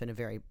yourself in a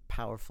very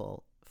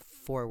powerful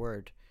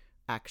forward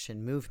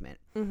action movement.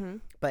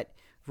 But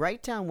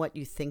write down what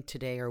you think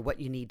today or what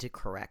you need to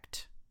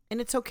correct. And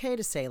it's okay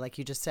to say, like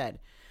you just said,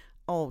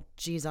 oh,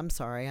 geez, I'm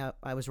sorry.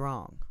 I was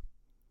wrong.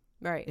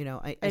 Right.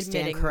 I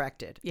stand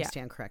corrected. Yeah. I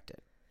stand corrected.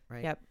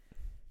 Right. Yep.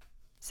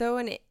 So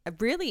a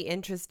really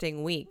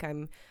interesting week.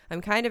 I'm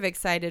kind of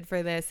excited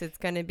for this. It's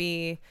going to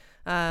be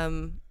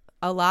a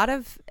lot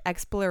of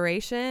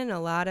exploration,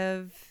 a lot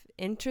of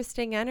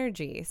interesting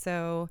energy.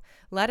 So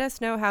let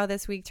us know how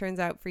this week turns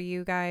out for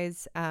you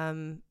guys.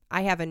 I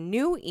have a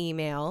new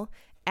email,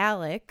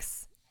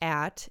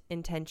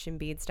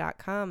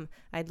 alex@intentionbeads.com.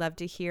 I'd love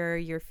to hear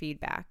your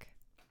feedback.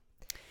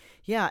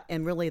 Yeah,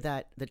 and really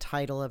the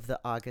title of the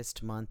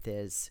August month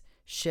is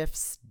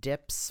Shifts,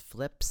 Dips,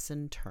 Flips,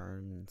 and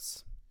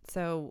Turns.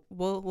 So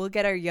we'll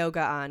get our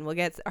yoga on. We'll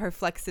get our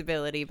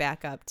flexibility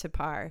back up to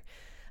par.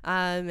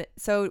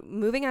 So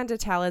moving on to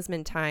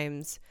talisman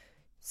times,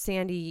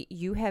 Sandy,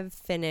 you have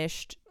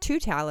finished 2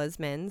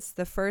 talismans.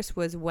 The first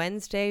was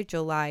Wednesday,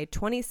 July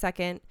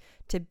 22nd,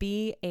 to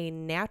be a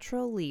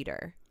natural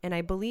leader. And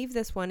I believe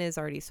this one is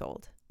already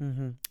sold.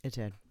 It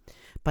did.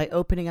 By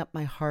opening up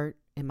my heart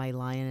and my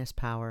lioness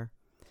power,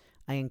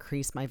 I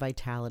increase my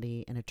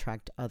vitality and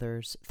attract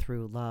others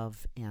through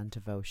love and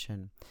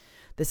devotion.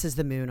 This is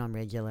the moon on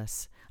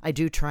Regulus. I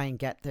do try and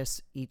get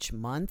this each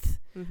month,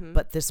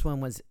 but this one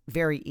was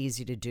very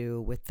easy to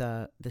do with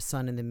the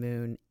sun and the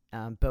moon,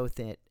 both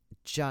at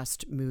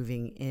just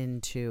moving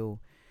into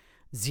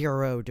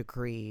 0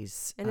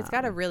 degrees. And it's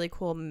got a really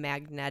cool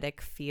magnetic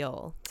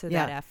feel to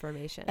that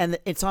affirmation. And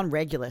it's on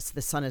Regulus.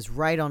 The sun is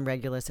right on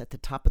Regulus at the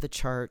top of the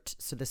chart.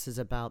 So this is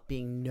about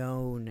being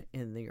known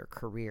in your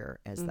career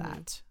as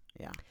that.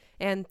 Yeah.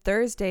 And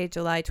Thursday,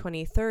 July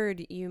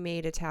 23rd, you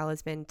made a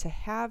talisman to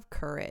have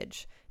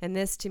courage. And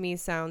this to me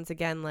sounds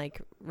again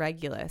like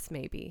Regulus,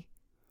 maybe.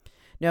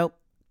 Nope.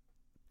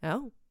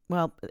 Oh.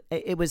 Well,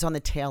 it was on the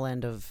tail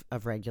end of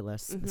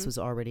Regulus. This was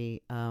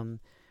already...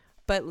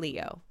 but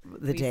Leo.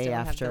 The day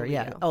after.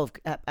 Yeah. Oh,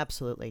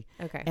 absolutely.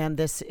 Okay. And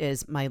this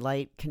is my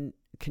light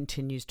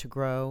continues to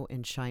grow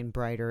and shine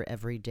brighter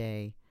every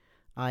day.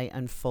 I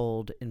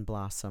unfold and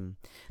blossom.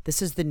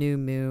 This is the new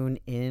moon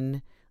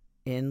in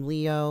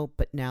Leo,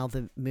 but now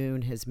the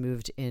moon has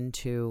moved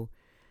into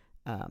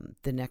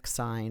the next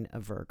sign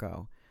of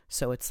Virgo.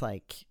 So it's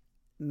like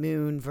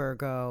moon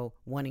Virgo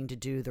wanting to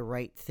do the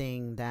right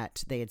thing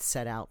that they had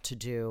set out to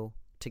do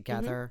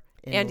together.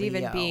 And Leo.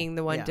 even being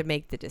the one to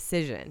make the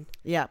decision.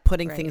 Yeah,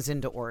 putting things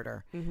into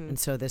order. And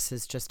so this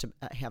is just to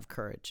have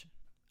courage.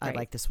 I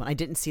like this one. I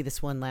didn't see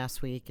this one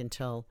last week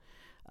until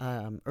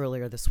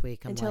earlier this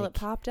week. Until it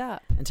popped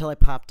up. Until it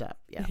popped up,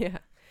 yeah. Yeah.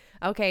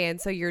 Okay, and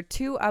so your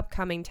 2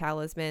 upcoming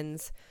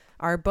talismans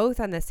are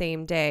both on the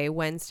same day,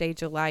 Wednesday,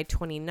 July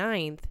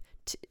 29th.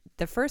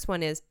 The first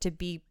one is to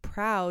be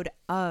proud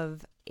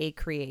of a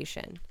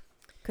creation.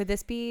 Could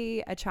this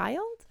be a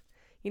child?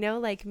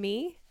 Like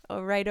me,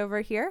 right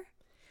over here?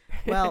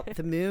 Well,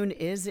 the moon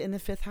is in the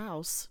 5th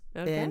house,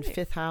 and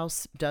 5th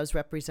house does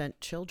represent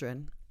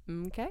children.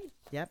 Okay.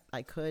 Yep,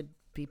 I could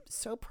be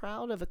so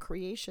proud of a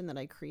creation that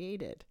I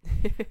created.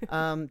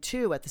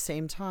 2 at the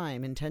same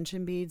time,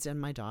 intention beads and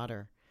my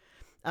daughter.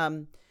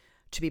 To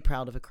be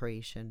proud of a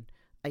creation.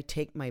 I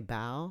take my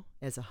bow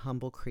as a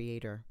humble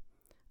creator.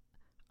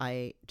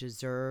 I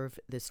deserve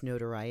this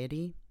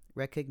notoriety,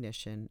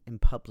 recognition, and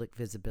public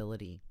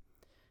visibility.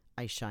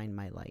 I shine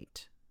my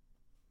light.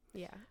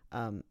 Yeah.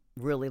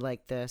 Really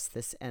like this.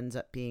 This ends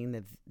up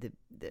being the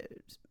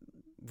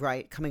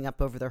right coming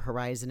up over the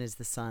horizon is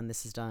the sun.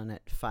 This is done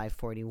at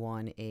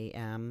 5:41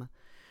 a.m.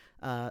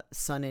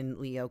 Sun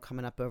in Leo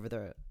coming up over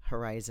the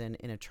horizon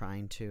in a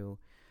trine to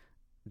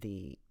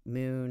the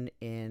moon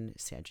in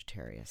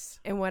Sagittarius.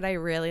 And what I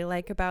really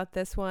like about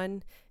this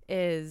one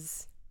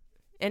is,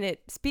 and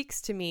it speaks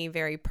to me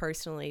very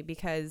personally,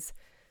 because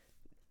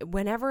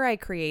whenever I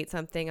create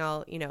something,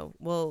 I'll,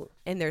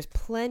 and there's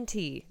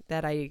plenty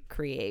that I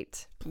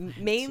create,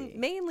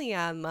 mainly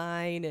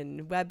online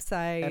and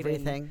website,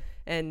 everything,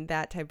 and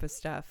that type of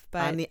stuff.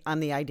 But I'm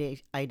the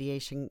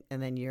ideation,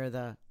 and then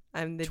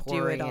I'm the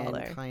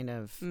do-it-aller, kind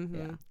of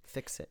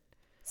fix it.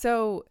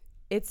 So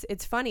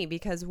it's funny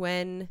because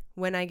when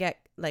I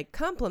get like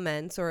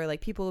compliments or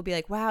like people will be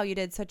like, wow, you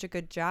did such a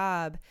good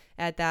job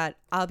at that,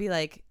 I'll be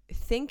like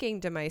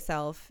thinking to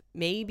myself,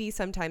 maybe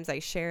sometimes I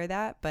share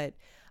that, but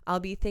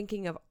I'll be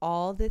thinking of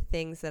all the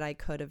things that I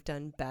could have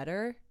done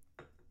better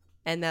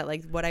and that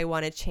like what I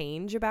want to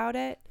change about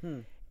it.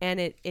 And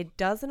it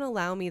doesn't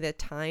allow me the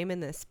time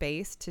and the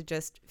space to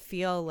just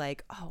feel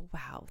like, oh,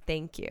 wow,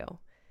 thank you.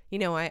 You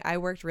know, I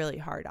worked really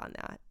hard on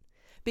that.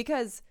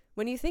 Because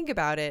when you think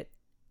about it,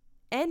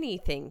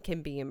 anything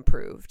can be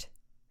improved.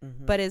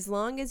 Mm-hmm. But as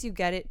long as you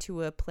get it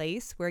to a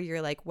place where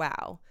you're like,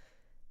 wow,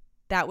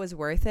 that was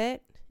worth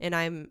it, and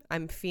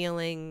I'm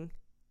feeling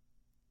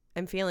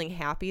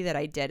happy that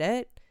I did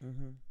it.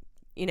 Mm-hmm.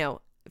 You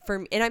know,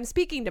 and I'm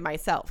speaking to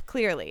myself,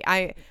 clearly.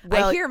 I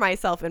hear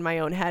myself in my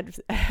own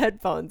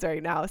headphones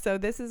right now. So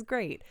this is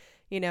great,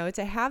 you know,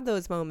 to have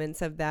those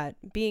moments of that,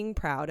 being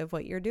proud of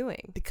what you're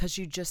doing. Because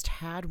you just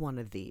had one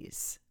of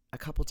these a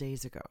couple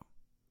days ago,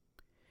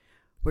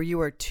 where you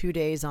were 2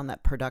 days on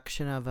that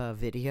production of a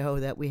video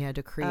that we had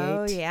to create.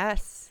 Oh,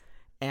 yes.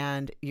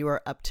 And you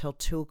were up till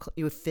 2 o'clock.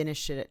 You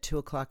finished it at 2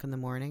 o'clock in the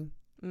morning.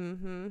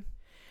 Mm-hmm.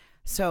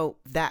 So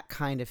that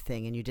kind of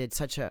thing. And you did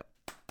such a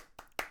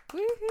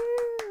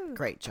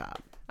great job.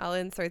 I'll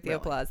insert the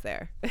applause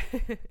there.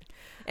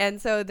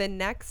 And so the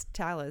next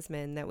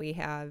talisman that we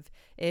have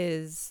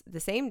is the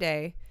same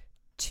day,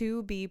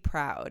 to be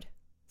proud.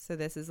 So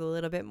this is a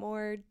little bit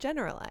more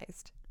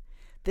generalized.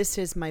 This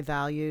is my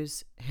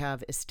values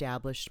have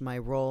established my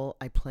role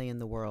I play in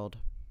the world.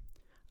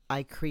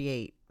 I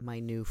create my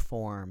new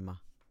form.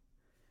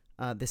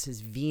 This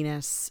is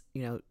Venus,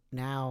 you know,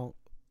 now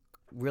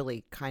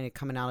really kind of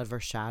coming out of her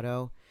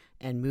shadow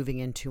and moving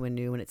into a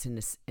new, and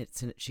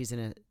she's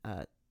in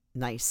a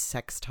nice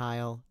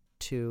sextile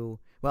to,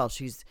 well,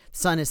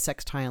 sun is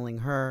sextiling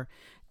her,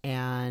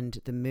 and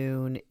the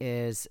moon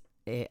is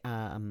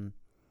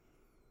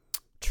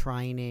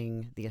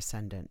trining the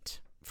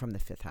ascendant from the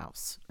 5th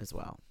house as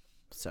well.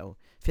 So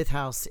 5th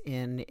house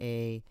in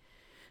a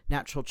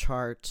natural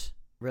chart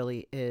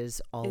really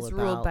is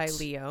ruled by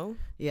Leo.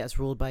 Yeah, it's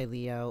ruled by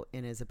Leo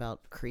and is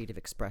about creative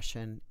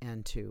expression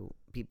and to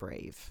be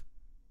brave.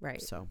 Right.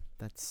 So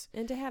that's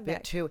and to have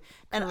that too.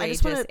 And I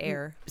just want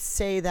to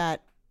say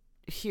that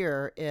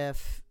here,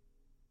 if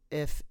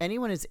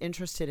anyone is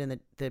interested in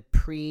the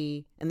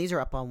pre, and these are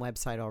up on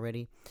website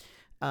already,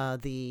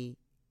 the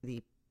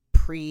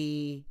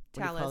pre-sale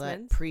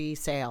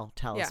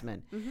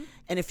talisman. Yeah. Mm-hmm.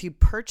 And if you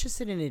purchase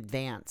it in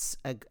advance,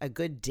 a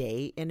good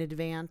day in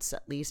advance,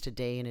 at least a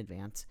day in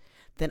advance,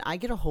 then I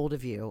get a hold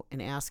of you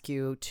and ask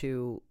you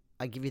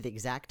I give you the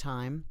exact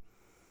time.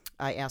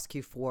 I ask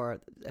you for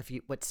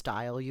what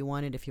style you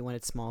wanted, if you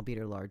wanted small bead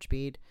or large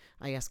bead.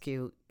 I ask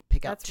you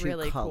pick out two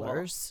really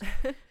colors.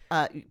 Cool.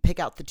 Pick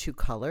out the 2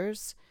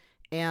 colors.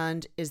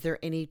 And is there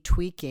any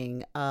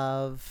tweaking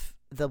of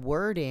the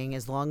wording,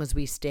 as long as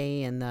we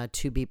stay in the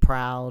to be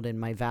proud and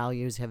my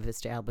values have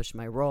established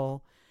my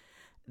role,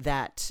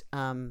 that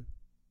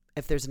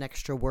if there's an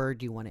extra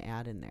word you want to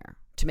add in there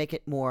to make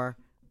it more,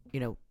 you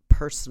know,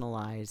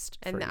 personalized.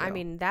 And I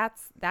mean,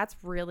 that's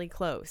really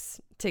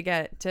close to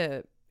get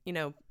to, you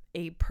know,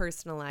 a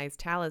personalized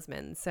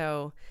talisman.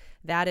 So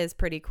that is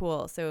pretty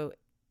cool. So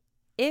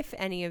if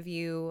any of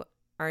you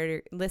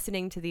are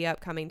listening to the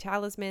upcoming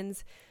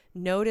talismans,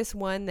 notice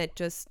one that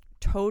just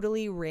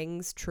totally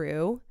rings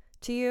true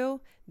to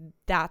you,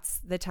 that's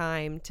the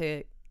time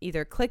to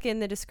either click in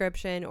the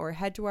description or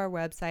head to our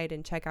website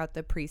and check out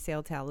the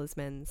pre-sale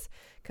talismans,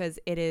 because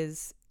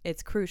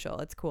it's crucial.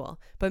 It's cool.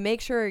 But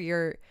make sure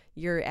you're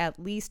at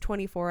least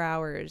 24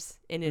 hours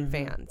in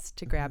advance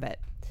to grab it.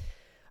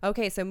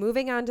 Okay, so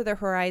moving on to the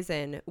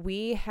horizon,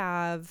 we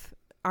have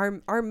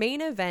our main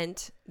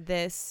event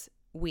this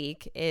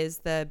week is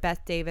the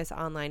Beth Davis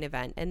online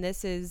event. And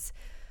this is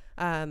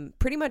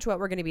pretty much what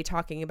we're going to be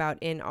talking about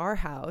in our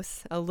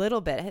house a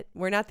little bit.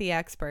 We're not the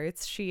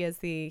experts. She is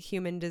the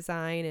human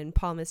design and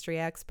palmistry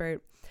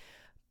expert.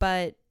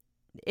 But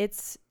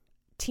it's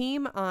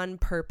team on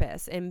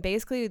purpose. And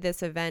basically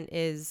this event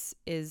is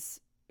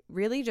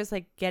really just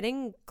like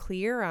getting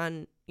clear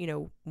on, you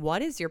know,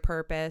 what is your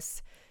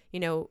purpose, you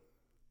know,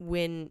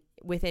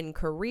 within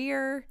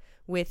career,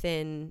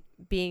 within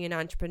being an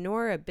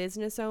entrepreneur, a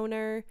business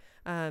owner,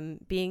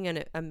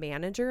 being a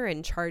manager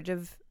in charge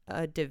of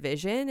a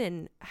division,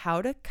 and how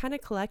to kind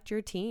of collect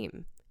your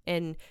team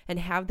and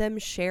have them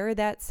share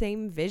that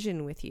same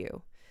vision with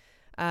you.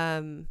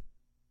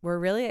 We're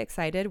really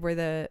excited. We're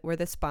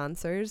the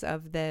sponsors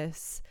of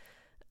this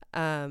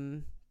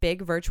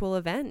big virtual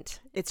event.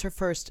 It's her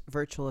first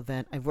virtual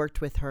event. I've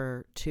worked with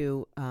her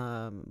 2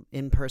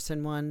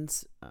 in-person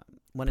ones,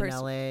 one in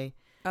LA.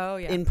 Oh,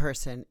 yeah. In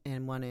person,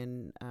 and one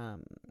in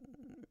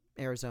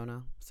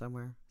Arizona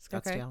somewhere,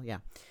 Scottsdale. Okay. Yeah.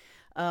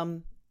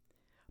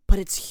 But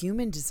it's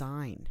human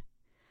design.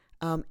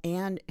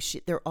 And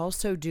they're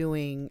also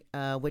doing,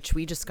 which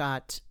we just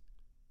got,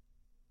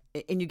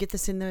 and you get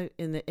this in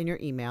your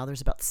email.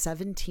 There's about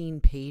 17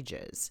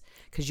 pages,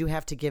 because you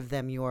have to give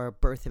them your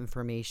birth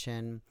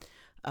information,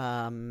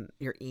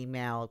 your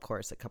email, of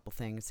course, a couple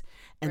things.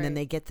 And then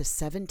they get the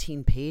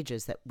 17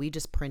 pages that we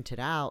just printed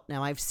out.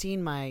 Now I've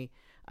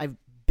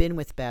been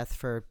with Beth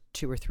for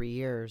 2 or 3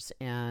 years,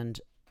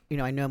 and you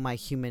know, I know my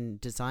human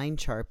design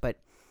chart, but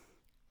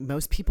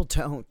most people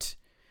don't,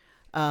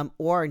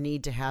 or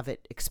need to have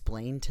it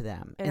explained to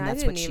them, and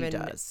that's what she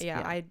does.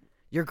 Yeah,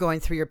 You're going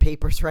through your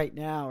papers right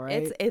now,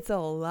 right? It's a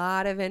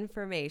lot of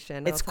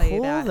information. It's I'll tell you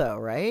cool that. though,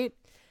 right?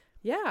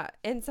 Yeah,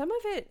 and some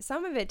of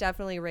it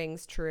definitely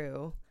rings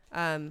true.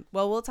 Well,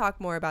 we'll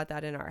talk more about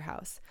that in our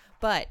house.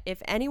 But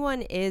if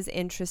anyone is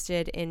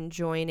interested in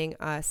joining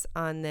us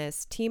on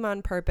this Team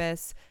on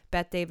Purpose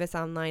Beth Davis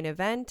online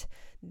event,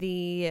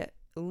 the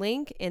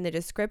link in the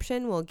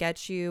description will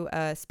get you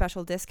a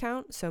special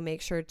discount. So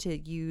make sure to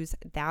use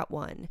that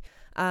one.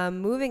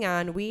 Moving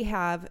on, we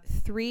have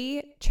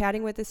 3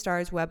 Chatting with the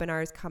Stars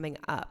webinars coming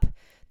up.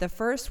 The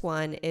first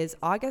one is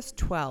August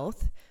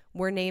 12th.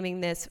 We're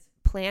naming this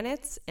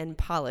Planets and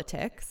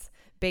Politics,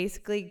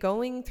 basically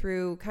going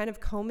through, kind of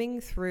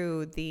combing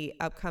through the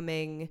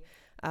upcoming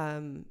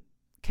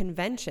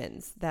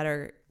conventions that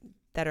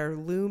are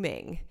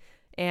looming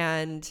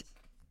and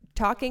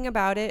talking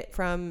about it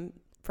from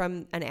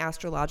an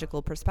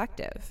astrological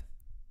perspective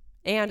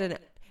and an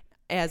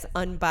as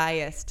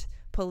unbiased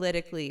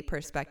politically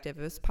perspective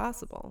as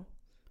possible.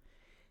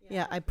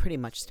 Yeah, I pretty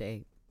much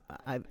stay.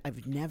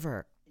 I've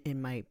never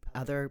in my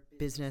other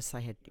business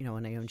I had,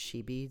 when I owned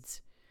She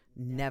Beads,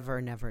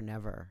 never.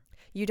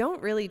 You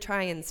don't really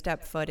try and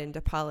step foot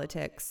into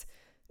politics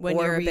when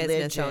or you're a religion,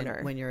 business owner.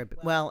 When you're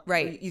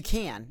right. you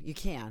can.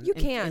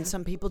 And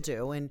some people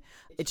do, and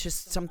it's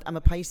just I'm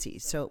a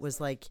Pisces, so it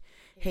was like,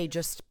 hey,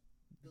 just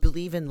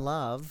believe in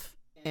love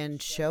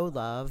and show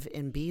love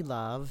and be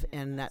love,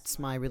 and that's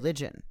my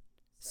religion.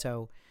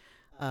 So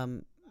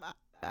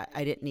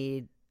I didn't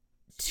need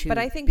to but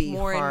I think be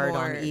more hard and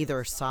more, on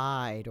either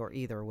side or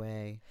either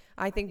way.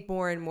 I think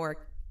more and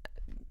more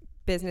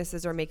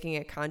businesses are making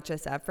a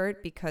conscious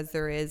effort because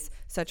there is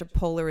such a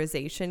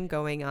polarization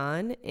going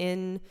on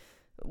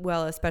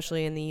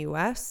especially in the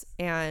US,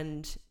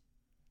 and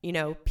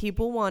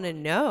people want to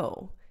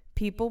know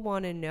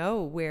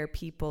where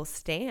people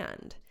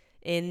stand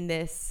in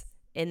this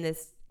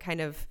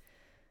kind of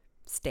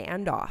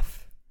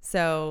standoff.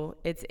 So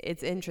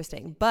it's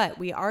interesting, but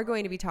we are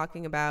going to be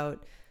talking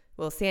about,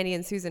 Sandy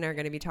and Susan are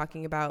going to be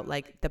talking about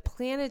like the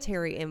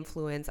planetary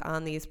influence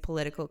on these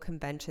political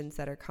conventions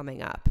that are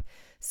coming up.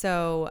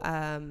 So,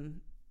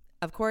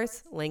 of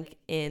course, link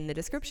in the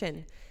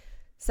description.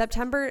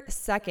 September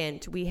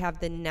 2nd, we have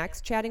the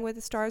next Chatting with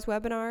the Stars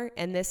webinar,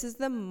 and this is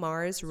the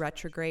Mars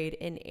retrograde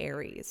in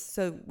Aries.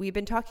 So we've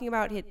been talking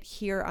about it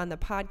here on the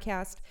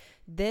podcast.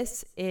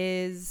 This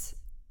is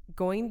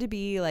going to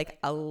be like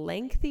a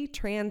lengthy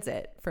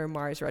transit for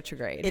Mars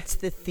retrograde. It's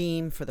the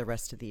theme for the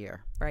rest of the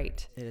year.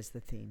 Right. It is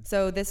the theme.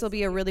 So this will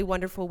be a really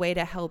wonderful way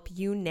to help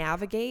you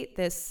navigate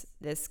this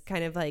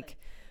kind of like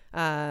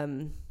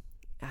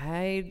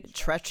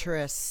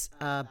treacherous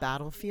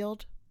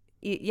battlefield.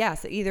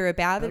 Yes, either a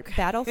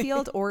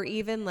battlefield or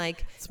even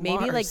like It's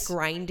maybe Mars. like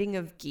grinding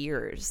of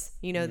gears.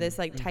 This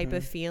like type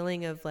of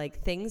feeling of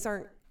like things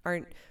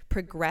aren't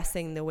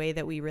progressing the way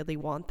that we really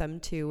want them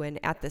to and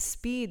at the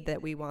speed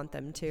that we want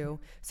them to.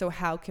 So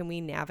how can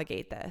we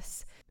navigate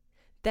this?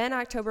 Then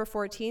October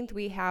 14th,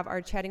 we have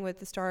our Chatting with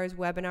the Stars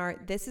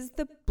webinar. This is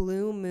the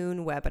Blue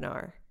Moon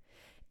webinar.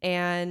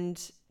 And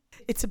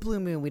it's a blue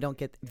moon. We don't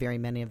get very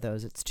many of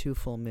those. It's 2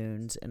 full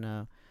moons in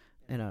a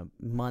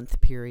month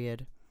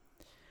period.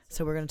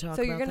 So we're going to talk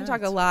about So you're going to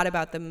talk a lot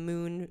about the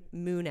moon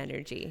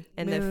energy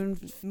and the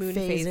moon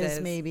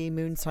phases. Maybe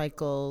moon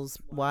cycles,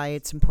 why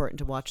it's important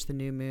to watch the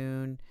new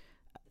moon,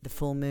 the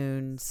full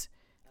moons.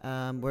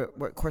 We're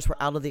of course we're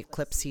out of the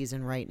eclipse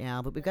season right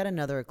now, but we've got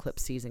another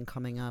eclipse season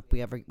coming up. We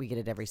get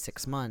it every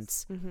 6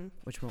 months,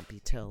 which won't be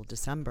till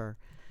December.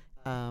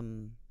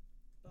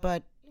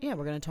 But yeah,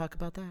 we're going to talk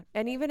about that.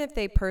 And even if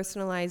they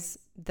personalize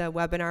the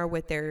webinar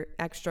with their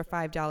extra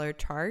 $5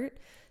 chart,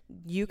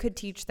 you could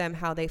teach them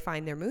how they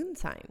find their moon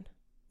sign,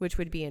 which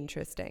would be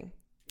interesting.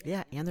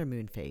 Yeah, and their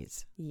moon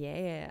phase.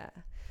 Yeah.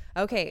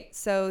 Okay,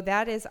 so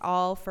that is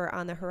all for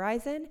On the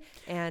Horizon.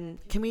 And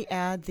can we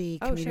add the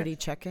community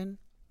check-in?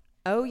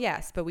 Oh,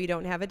 yes, but we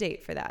don't have a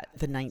date for that.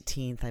 The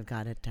 19th, I've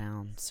got it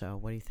down. So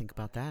what do you think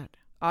about that?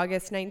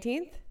 August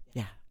 19th?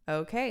 Yeah.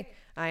 Okay,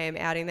 I am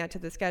adding that to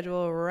the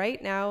schedule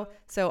right now.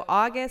 So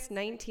August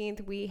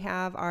 19th, we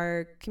have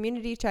our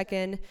community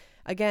check-in.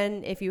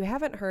 Again, if you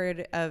haven't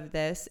heard of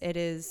this, it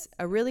is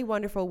a really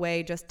wonderful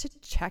way just to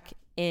check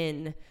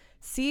in,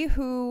 see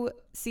who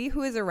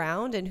is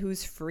around and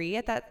who's free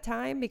at that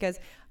time. Because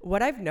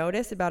what I've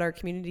noticed about our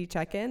community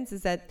check-ins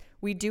is that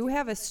we do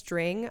have a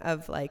string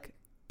of like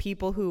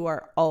people who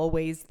are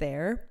always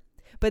there,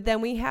 but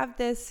then we have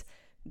this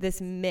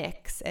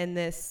mix and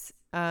this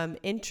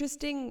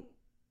interesting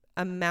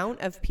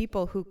amount of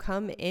people who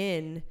come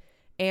in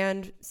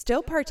and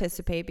still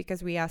participate,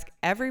 because we ask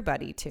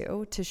everybody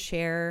to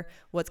share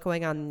what's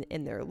going on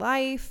in their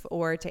life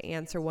or to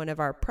answer one of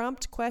our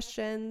prompt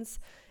questions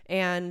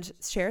and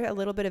share a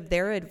little bit of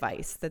their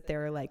advice that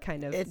they're like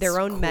kind of their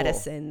own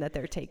medicine that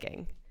they're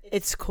taking.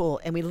 It's cool.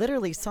 And we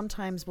literally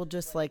sometimes will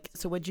just like,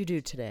 so what'd you do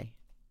today?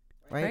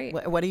 Right?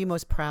 What are you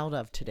most proud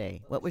of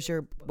today? What was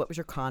your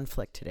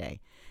conflict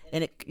today?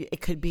 And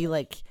it could be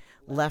like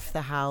left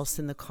the house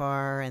in the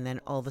car and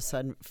then all of a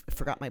sudden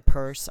forgot my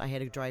purse. I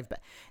had to drive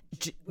back.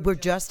 We're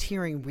just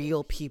hearing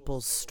real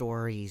people's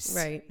stories.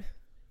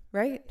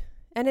 Right.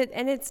 And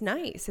it's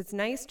nice. It's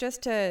nice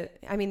just to,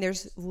 I mean,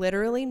 there's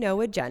literally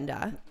no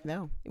agenda.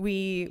 No.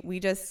 We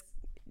just,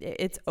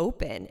 it's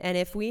open. And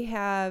if we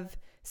have,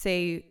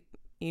 say,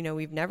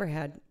 we've never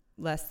had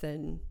less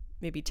than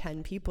maybe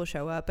 10 people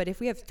show up, but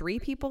if we have 3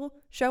 people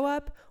show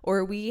up,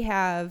 or we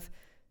have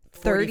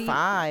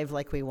 35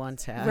 like we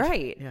once had.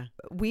 Right. Yeah.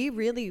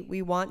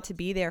 We want to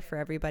be there for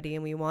everybody,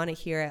 and we want to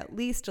hear at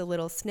least a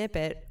little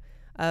snippet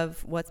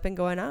of what's been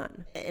going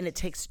on. And it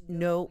takes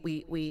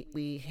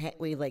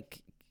we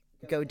like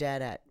go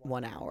dead at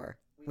 1 hour.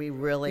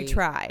 We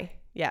try.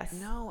 Yes.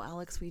 No,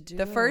 Alex, we do.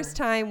 The first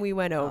time we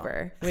went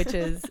over, which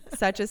is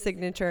such a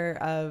signature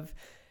of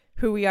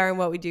who we are and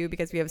what we do,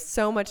 because we have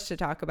so much to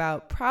talk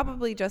about,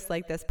 probably just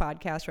like this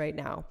podcast right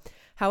now.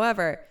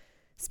 However,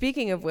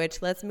 speaking of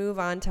which, let's move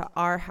on to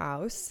our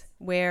house,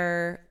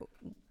 where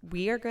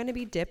we are going to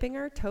be dipping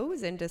our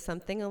toes into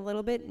something a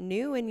little bit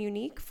new and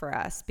unique for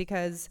us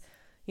because,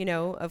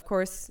 of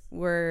course,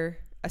 we're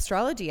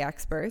astrology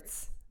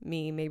experts.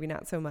 Me, maybe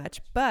not so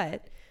much,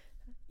 but,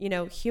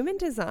 human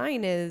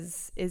design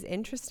is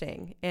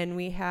interesting. And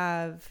we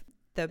have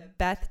the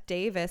Beth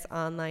Davis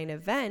online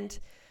event.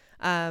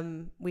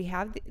 We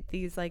have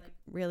these like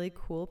really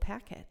cool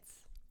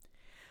packets.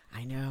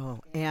 I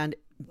know. And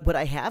what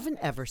I haven't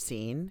ever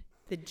seen,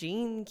 the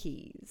gene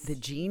keys.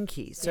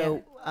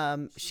 So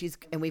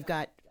we've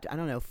got, I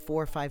don't know,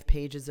 4 or 5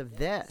 pages of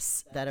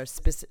this that are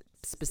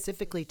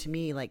specifically to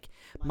me, like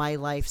my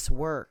life's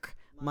work,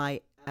 my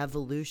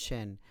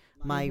evolution,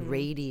 my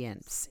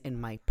radiance,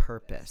 and my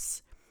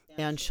purpose.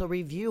 And she'll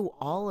review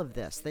all of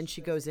this. Then she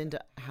goes into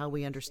how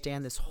we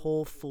understand this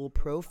whole full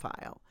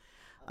profile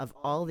of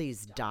all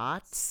these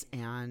dots.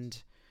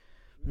 And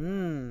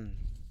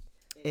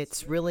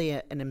it's really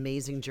an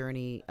amazing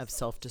journey of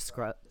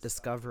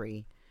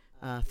self-discovery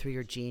through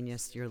your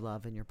genius, your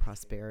love, and your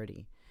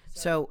prosperity.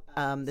 So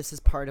this is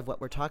part of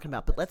what we're talking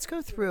about. But let's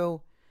go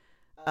through.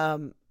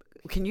 Can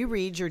you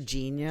read your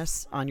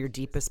genius on your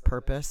deepest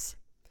purpose?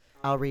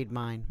 I'll read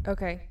mine.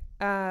 Okay.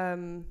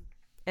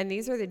 And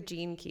these are the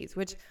gene keys,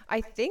 which I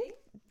think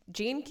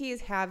gene keys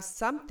have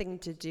something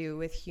to do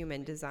with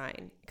human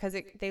design because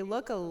they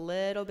look a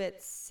little bit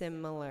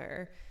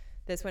similar.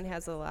 This one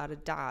has a lot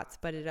of dots,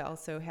 but it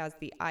also has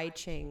the I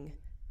Ching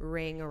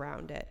ring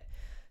around it.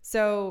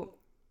 So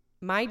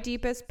my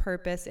deepest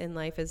purpose in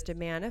life is to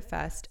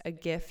manifest a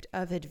gift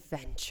of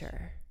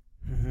adventure.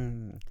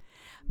 Mm-hmm.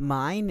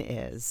 Mine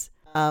is,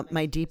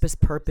 my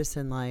deepest purpose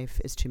in life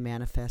is to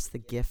manifest the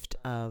gift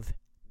of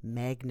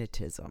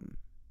magnetism.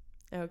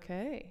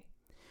 Okay.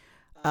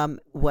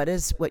 What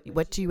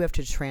do you have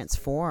to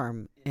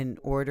transform in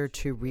order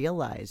to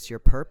realize your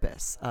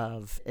purpose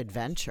of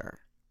adventure?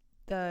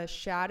 The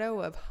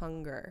shadow of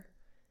hunger.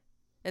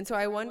 And so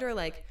I wonder,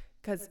 like,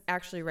 because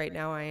actually right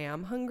now I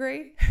am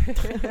hungry.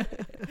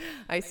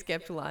 I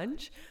skipped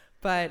lunch,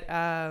 but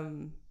yeah,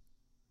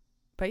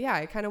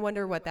 I kind of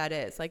wonder what that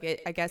is.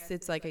 Like, I guess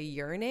it's like a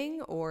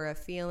yearning or a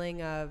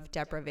feeling of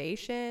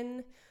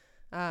deprivation.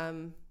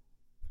 We'll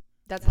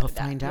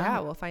find out. Yeah,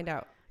 we'll find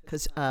out.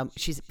 Because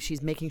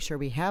she's making sure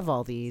we have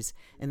all these,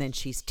 and then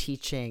she's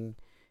teaching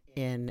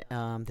in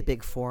the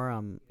big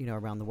forum,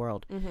 around the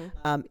world.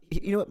 Mm-hmm.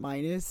 You know what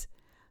mine is?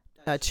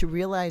 To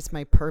realize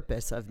my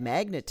purpose of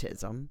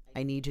magnetism,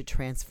 I need to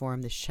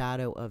transform the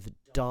shadow of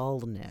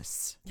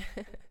dullness.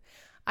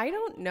 I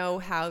don't know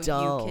how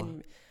Dull. You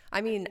can.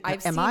 I mean,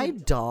 Am I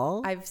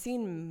dull? I've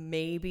seen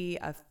maybe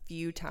a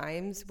few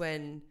times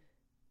when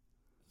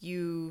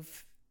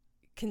you've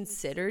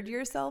considered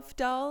yourself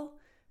dull,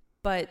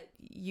 but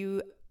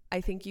I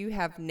think you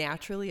have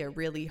naturally a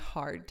really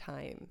hard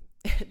time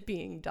at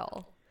being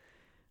dull.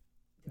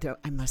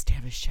 I must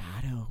have a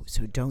shadow,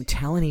 so don't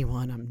tell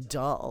anyone I'm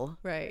dull.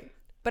 Right.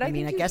 But I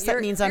guess that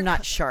means I'm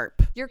not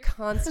sharp. You're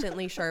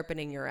constantly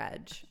sharpening your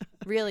edge.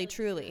 Really,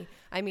 truly.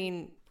 I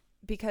mean,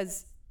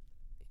 because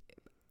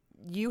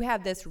you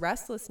have this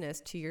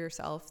restlessness to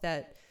yourself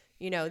that,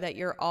 that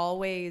you're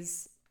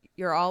always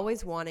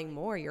wanting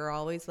more. You're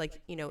always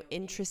like,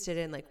 interested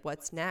in like,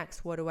 what's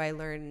next? What do I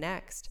learn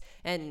next?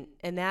 And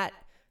that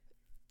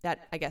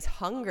I guess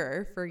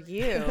hunger for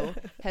you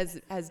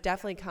has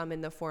definitely come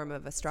in the form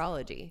of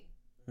astrology,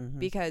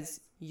 because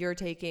you're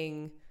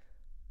taking,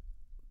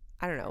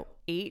 I don't know,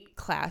 8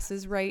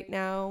 classes right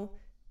now,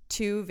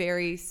 2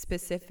 very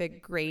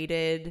specific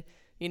graded,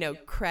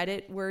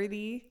 credit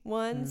worthy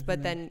ones,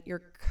 but then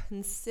you're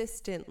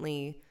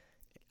consistently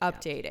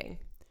updating.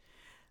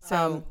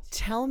 So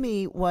tell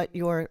me what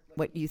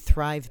you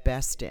thrive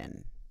best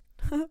in.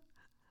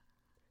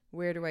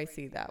 Where do I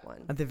see that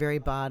one? At the very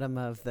bottom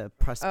of the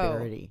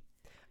prosperity.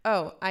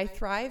 Oh, I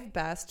thrive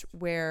best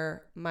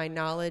where my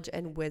knowledge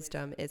and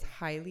wisdom is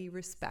highly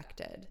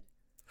respected.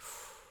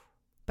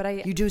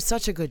 But You do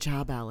such a good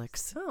job,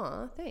 Alex.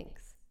 Oh,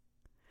 thanks.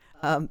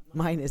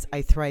 Mine is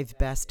I thrive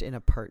best in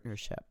a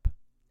partnership.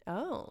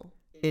 Oh.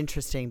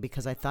 Interesting,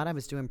 because I thought I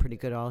was doing pretty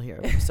good all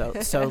here. So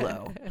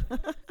solo.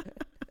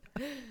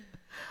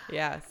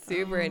 Yeah,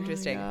 super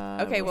interesting.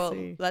 God, okay, we'll well,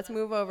 see. let's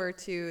move over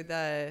to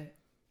the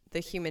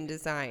human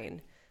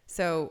design.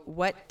 So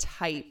what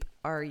type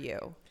are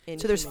you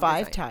So there's human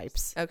 5 design?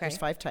 types. Okay. There's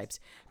 5 types.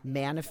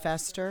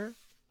 Manifester,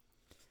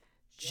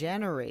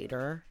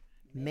 generator,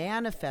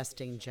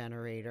 manifesting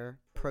generator,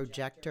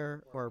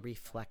 projector, or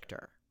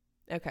reflector.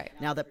 Okay.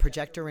 Now, the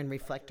projector and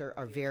reflector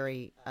are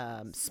very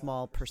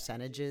small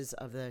percentages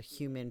of the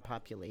human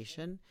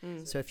population.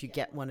 So if you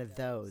get one of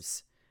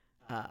those,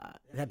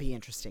 that'd be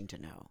interesting to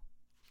know.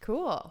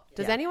 Cool.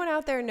 Does Yeah. anyone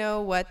out there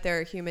know what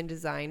their human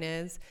design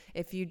is?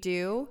 If you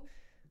do,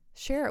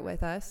 share it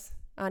with us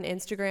on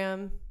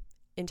Instagram,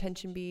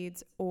 Intention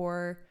Beads,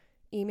 or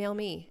email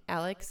me,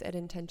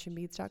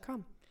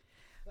 alex@intentionbeads.com.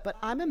 But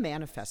I'm a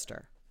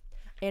manifester.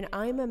 And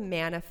I'm a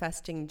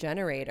manifesting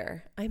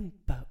generator. I'm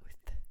both.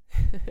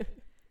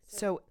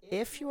 So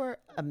if you're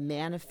a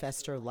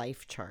manifester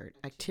life chart,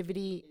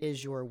 activity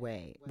is your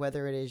way,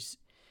 whether it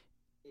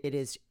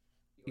is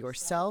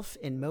yourself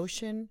in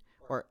motion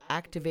or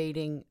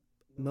activating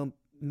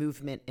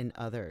movement in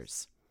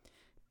others.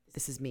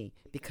 This is me.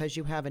 Because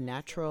you have a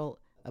natural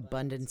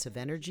abundance of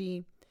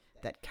energy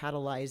that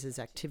catalyzes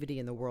activity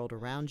in the world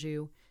around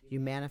you, you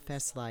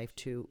manifest life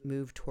to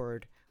move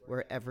toward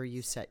wherever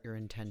you set your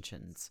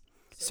intentions.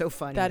 So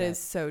funny. That is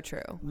so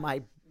true.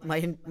 My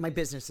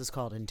business is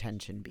called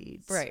Intention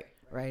Beads. Right.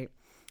 Right.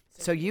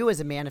 So you as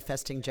a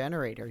manifesting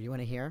generator, you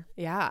want to hear?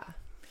 Yeah.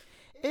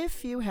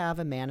 If you have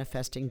a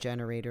manifesting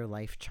generator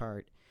life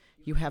chart,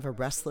 you have a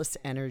restless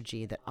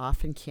energy that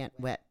often can't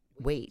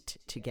wait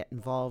to get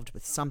involved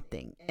with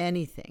something,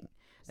 anything,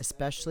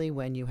 especially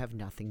when you have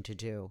nothing to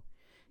do.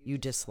 You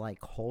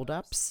dislike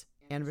holdups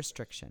and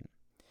restriction.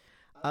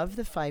 Of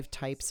the 5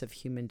 types of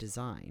human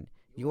design,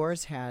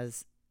 yours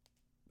has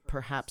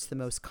perhaps the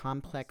most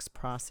complex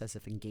process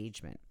of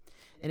engagement,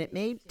 and it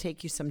may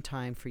take you some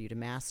time for you to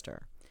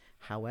master.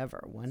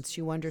 However, once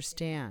you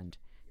understand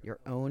your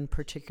own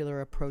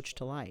particular approach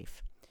to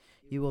life,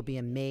 you will be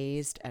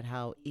amazed at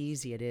how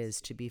easy it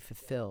is to be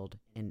fulfilled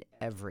in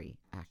every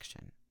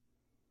action.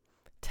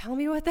 Tell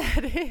me what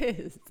that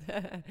is.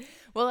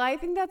 Well, I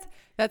think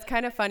that's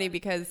kind of funny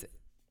because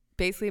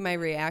basically my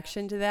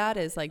reaction to that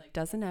is like,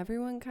 doesn't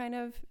everyone kind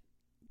of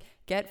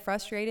get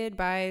frustrated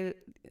by,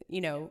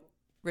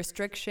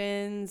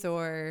 restrictions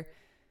or,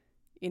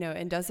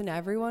 and doesn't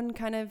everyone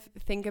kind of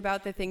think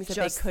about the things that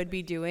they could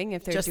be doing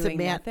if they're doing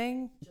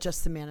nothing?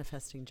 Just the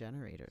manifesting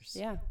generators.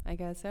 Yeah, I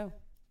guess so.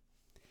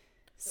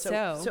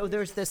 So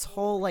there's this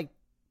whole like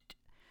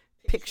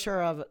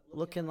picture of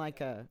looking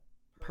like a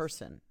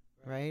person,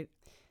 right?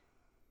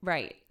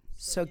 Right.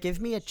 So give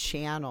me a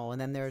channel,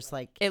 and then there's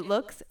like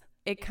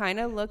It kind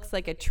of looks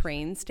like a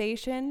train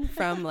station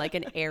from like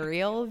an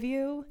aerial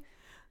view.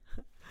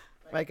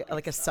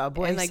 like a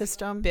subway and like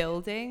system.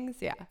 Buildings,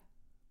 yeah.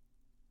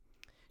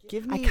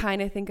 I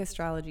kind of think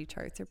astrology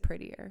charts are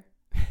prettier.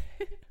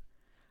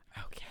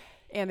 Okay.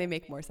 And they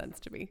make more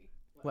sense to me.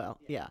 Well,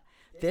 yeah.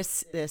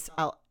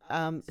 I'll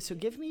so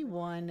give me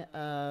one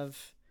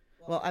of,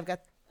 well, I've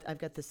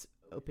got this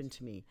open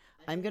to me.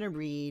 I'm going to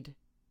read,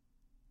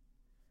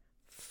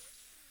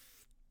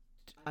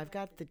 I've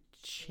got the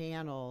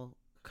channel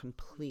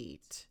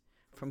complete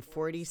from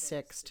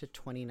 46 to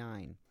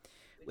 29,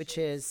 which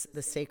is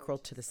the sacral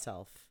to the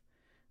self.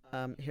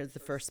 Here's the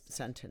first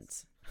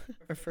sentence,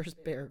 or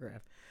first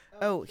paragraph.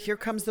 Oh, here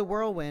comes the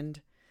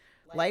whirlwind.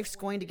 Life's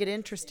going to get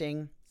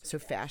interesting, so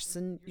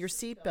fasten your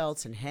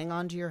seatbelts and hang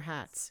on to your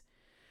hats.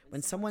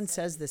 When someone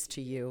says this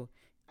to you,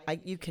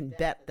 you can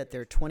bet that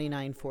their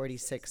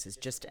 2946 has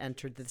just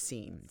entered the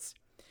scenes,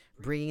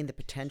 bringing the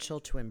potential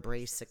to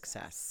embrace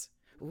success.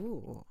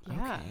 Ooh,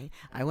 yeah. Okay.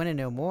 I want to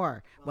know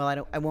more.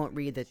 Well, I won't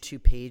read the 2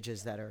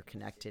 pages that are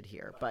connected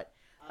here, but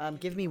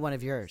give me one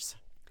of yours.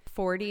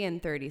 40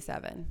 and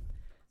 37.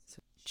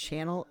 So,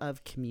 channel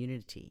of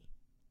community.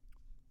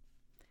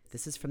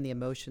 This is from the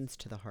emotions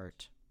to the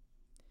heart.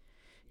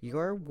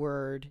 Your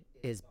word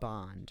is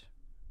bond,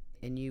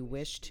 and you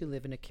wish to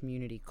live in a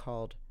community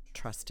called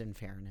trust and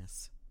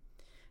fairness,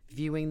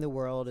 viewing the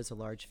world as a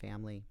large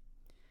family.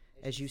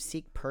 As you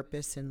seek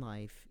purpose in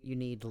life, you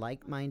need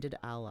like-minded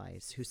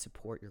allies who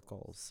support your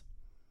goals.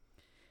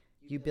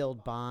 You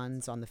build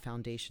bonds on the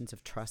foundations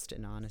of trust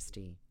and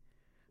honesty,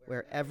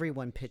 where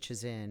everyone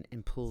pitches in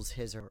and pulls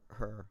his or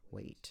her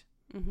weight.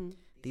 Mm-hmm.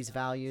 These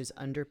values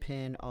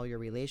underpin all your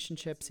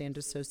relationships and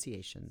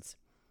associations.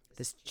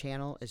 This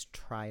channel is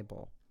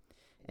tribal,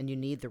 and you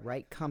need the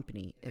right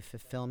company if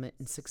fulfillment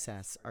and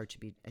success are to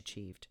be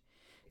achieved.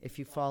 If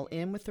you fall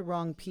in with the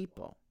wrong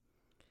people,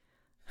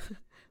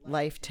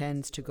 life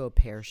tends to go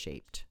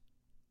pear-shaped.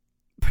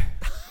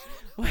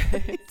 What?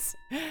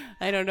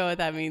 I don't know what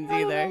that means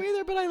either. I don't know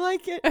either, but I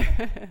like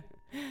it.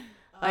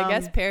 I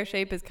guess pear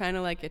shape is kind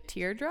of like a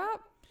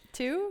teardrop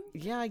too.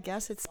 Yeah, I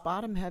guess it's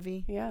bottom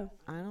heavy. Yeah.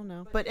 I don't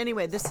know. But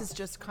anyway, this is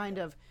just kind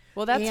of...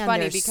 Well, that's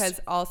funny because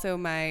also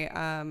my...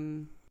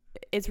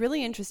 it's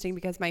really interesting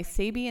because my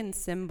Sabian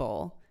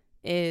symbol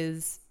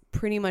is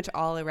pretty much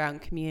all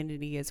around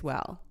community as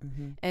well.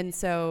 Mm-hmm. And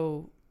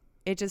so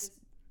it just...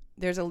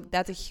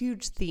 that's a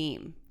huge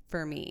theme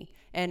for me.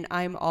 And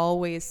I'm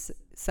always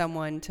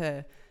someone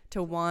to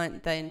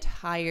want the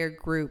entire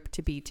group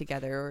to be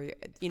together,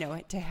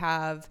 or, to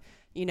have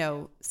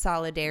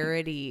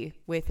solidarity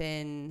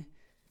within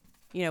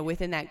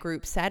that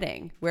group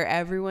setting where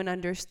everyone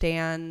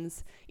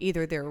understands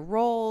either their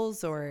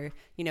roles or,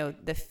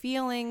 the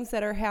feelings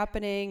that are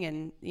happening,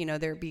 and,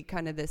 there be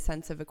kind of this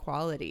sense of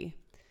equality.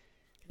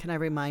 Can I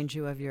remind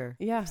you of your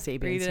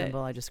Sabian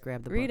symbol? I just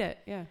grabbed the book. Read it,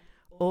 yeah.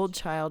 Old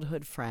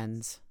childhood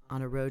friends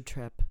on a road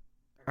trip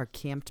are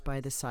camped by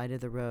the side of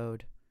the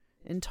road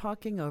and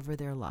talking over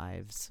their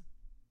lives.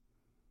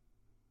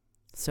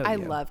 So I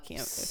love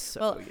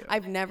camping.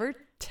 I've never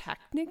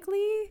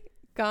technically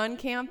gone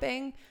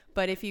camping,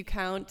 but if you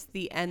count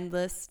the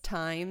endless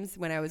times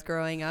when I was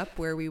growing up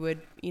where we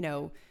would,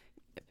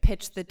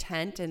 pitch the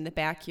tent in the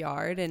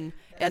backyard and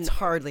that's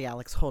hardly,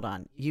 Alex. Hold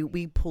on.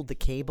 We pulled the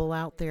cable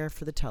out there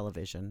for the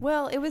television.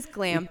 Well, it was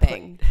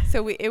glamping.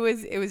 It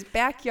was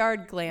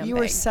backyard glamping. You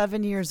were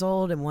 7 years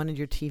old and wanted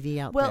your TV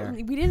out there. Well,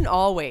 we didn't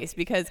always,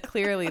 because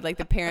clearly like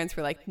the parents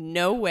were like,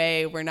 no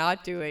way, we're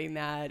not doing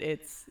that.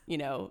 It's,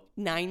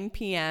 9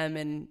 p.m.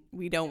 and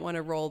we don't want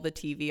to roll the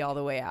TV all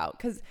the way out.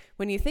 Because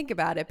when you think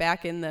about it,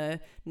 back in the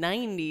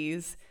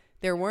 90s,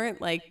 there weren't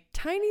like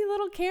tiny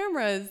little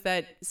cameras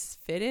that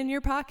fit in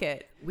your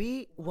pocket.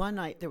 One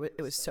night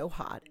it was so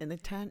hot in the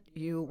tent.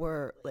 You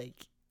were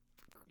like,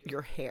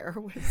 your hair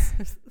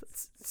was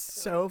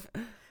so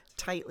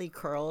tightly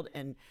curled,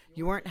 and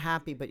you weren't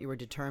happy, but you were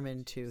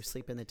determined to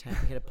sleep in the tent.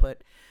 You had to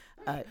put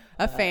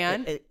a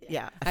fan. A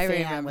I fan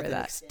remember with that.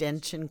 An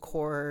extension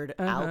cord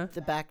out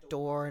the back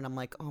door, and I'm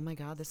like, oh my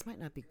God, this might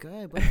not be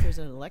good. What if there's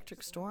an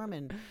electric storm,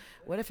 and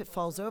what if it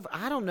falls over?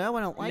 I don't know.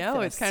 I don't like this.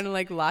 No, it's kind of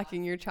like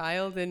locking your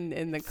child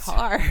in the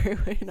car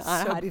on a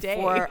hot day.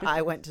 Before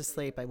I went to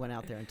sleep, I went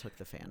out there and took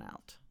the fan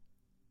out.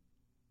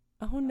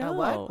 Oh no!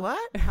 What?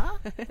 Huh?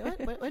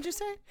 What'd you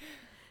say?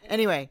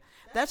 Anyway,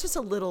 that's just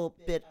a little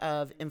bit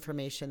of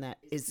information that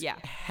is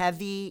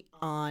heavy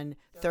on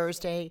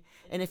Thursday.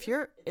 And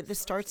this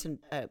starts in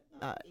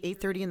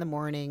 8:30 in the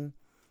morning,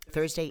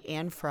 Thursday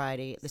and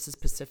Friday. This is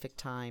Pacific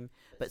time,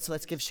 but so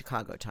let's give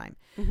Chicago time.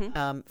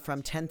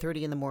 From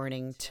 10:30 in the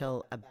morning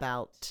till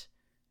about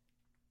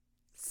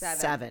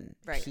 7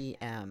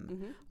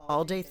 p.m.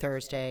 All day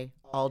Thursday,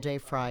 all day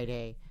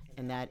Friday,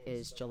 and that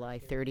is July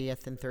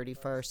 30th and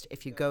 31st.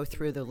 If you go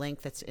through the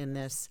link that's in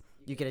this,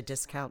 you get a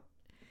discount.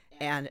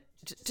 And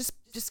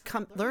just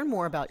come learn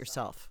more about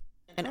yourself,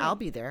 and I'll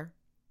be there.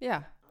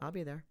 Yeah, I'll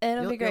be there.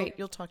 It'll be great.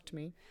 You'll talk to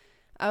me.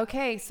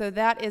 Okay, so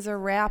that is a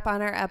wrap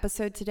on our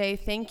episode today.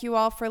 Thank you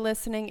all for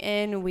listening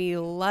in. We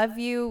love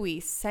you. We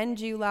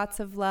send you lots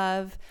of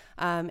love,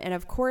 and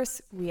of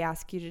course, we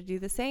ask you to do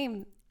the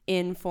same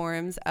in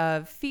forms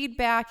of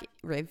feedback,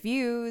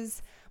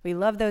 reviews. We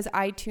love those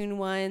iTunes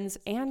ones,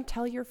 and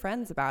tell your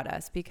friends about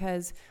us,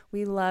 because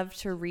we love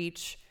to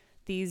reach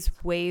these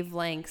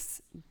wavelengths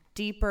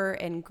deeper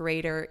and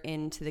greater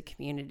into the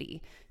community.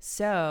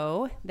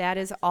 So that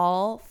is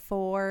all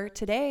for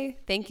today.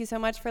 Thank you so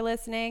much for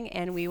listening,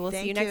 and we will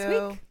see you next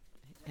week.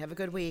 Have a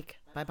good week.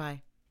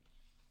 Bye-bye.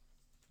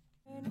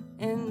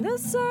 And the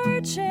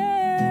search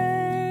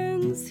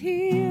ends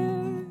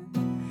here,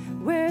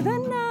 where the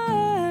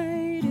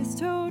night is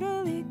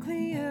totally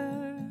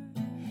clear,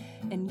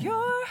 and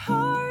your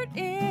heart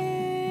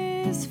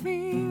is free.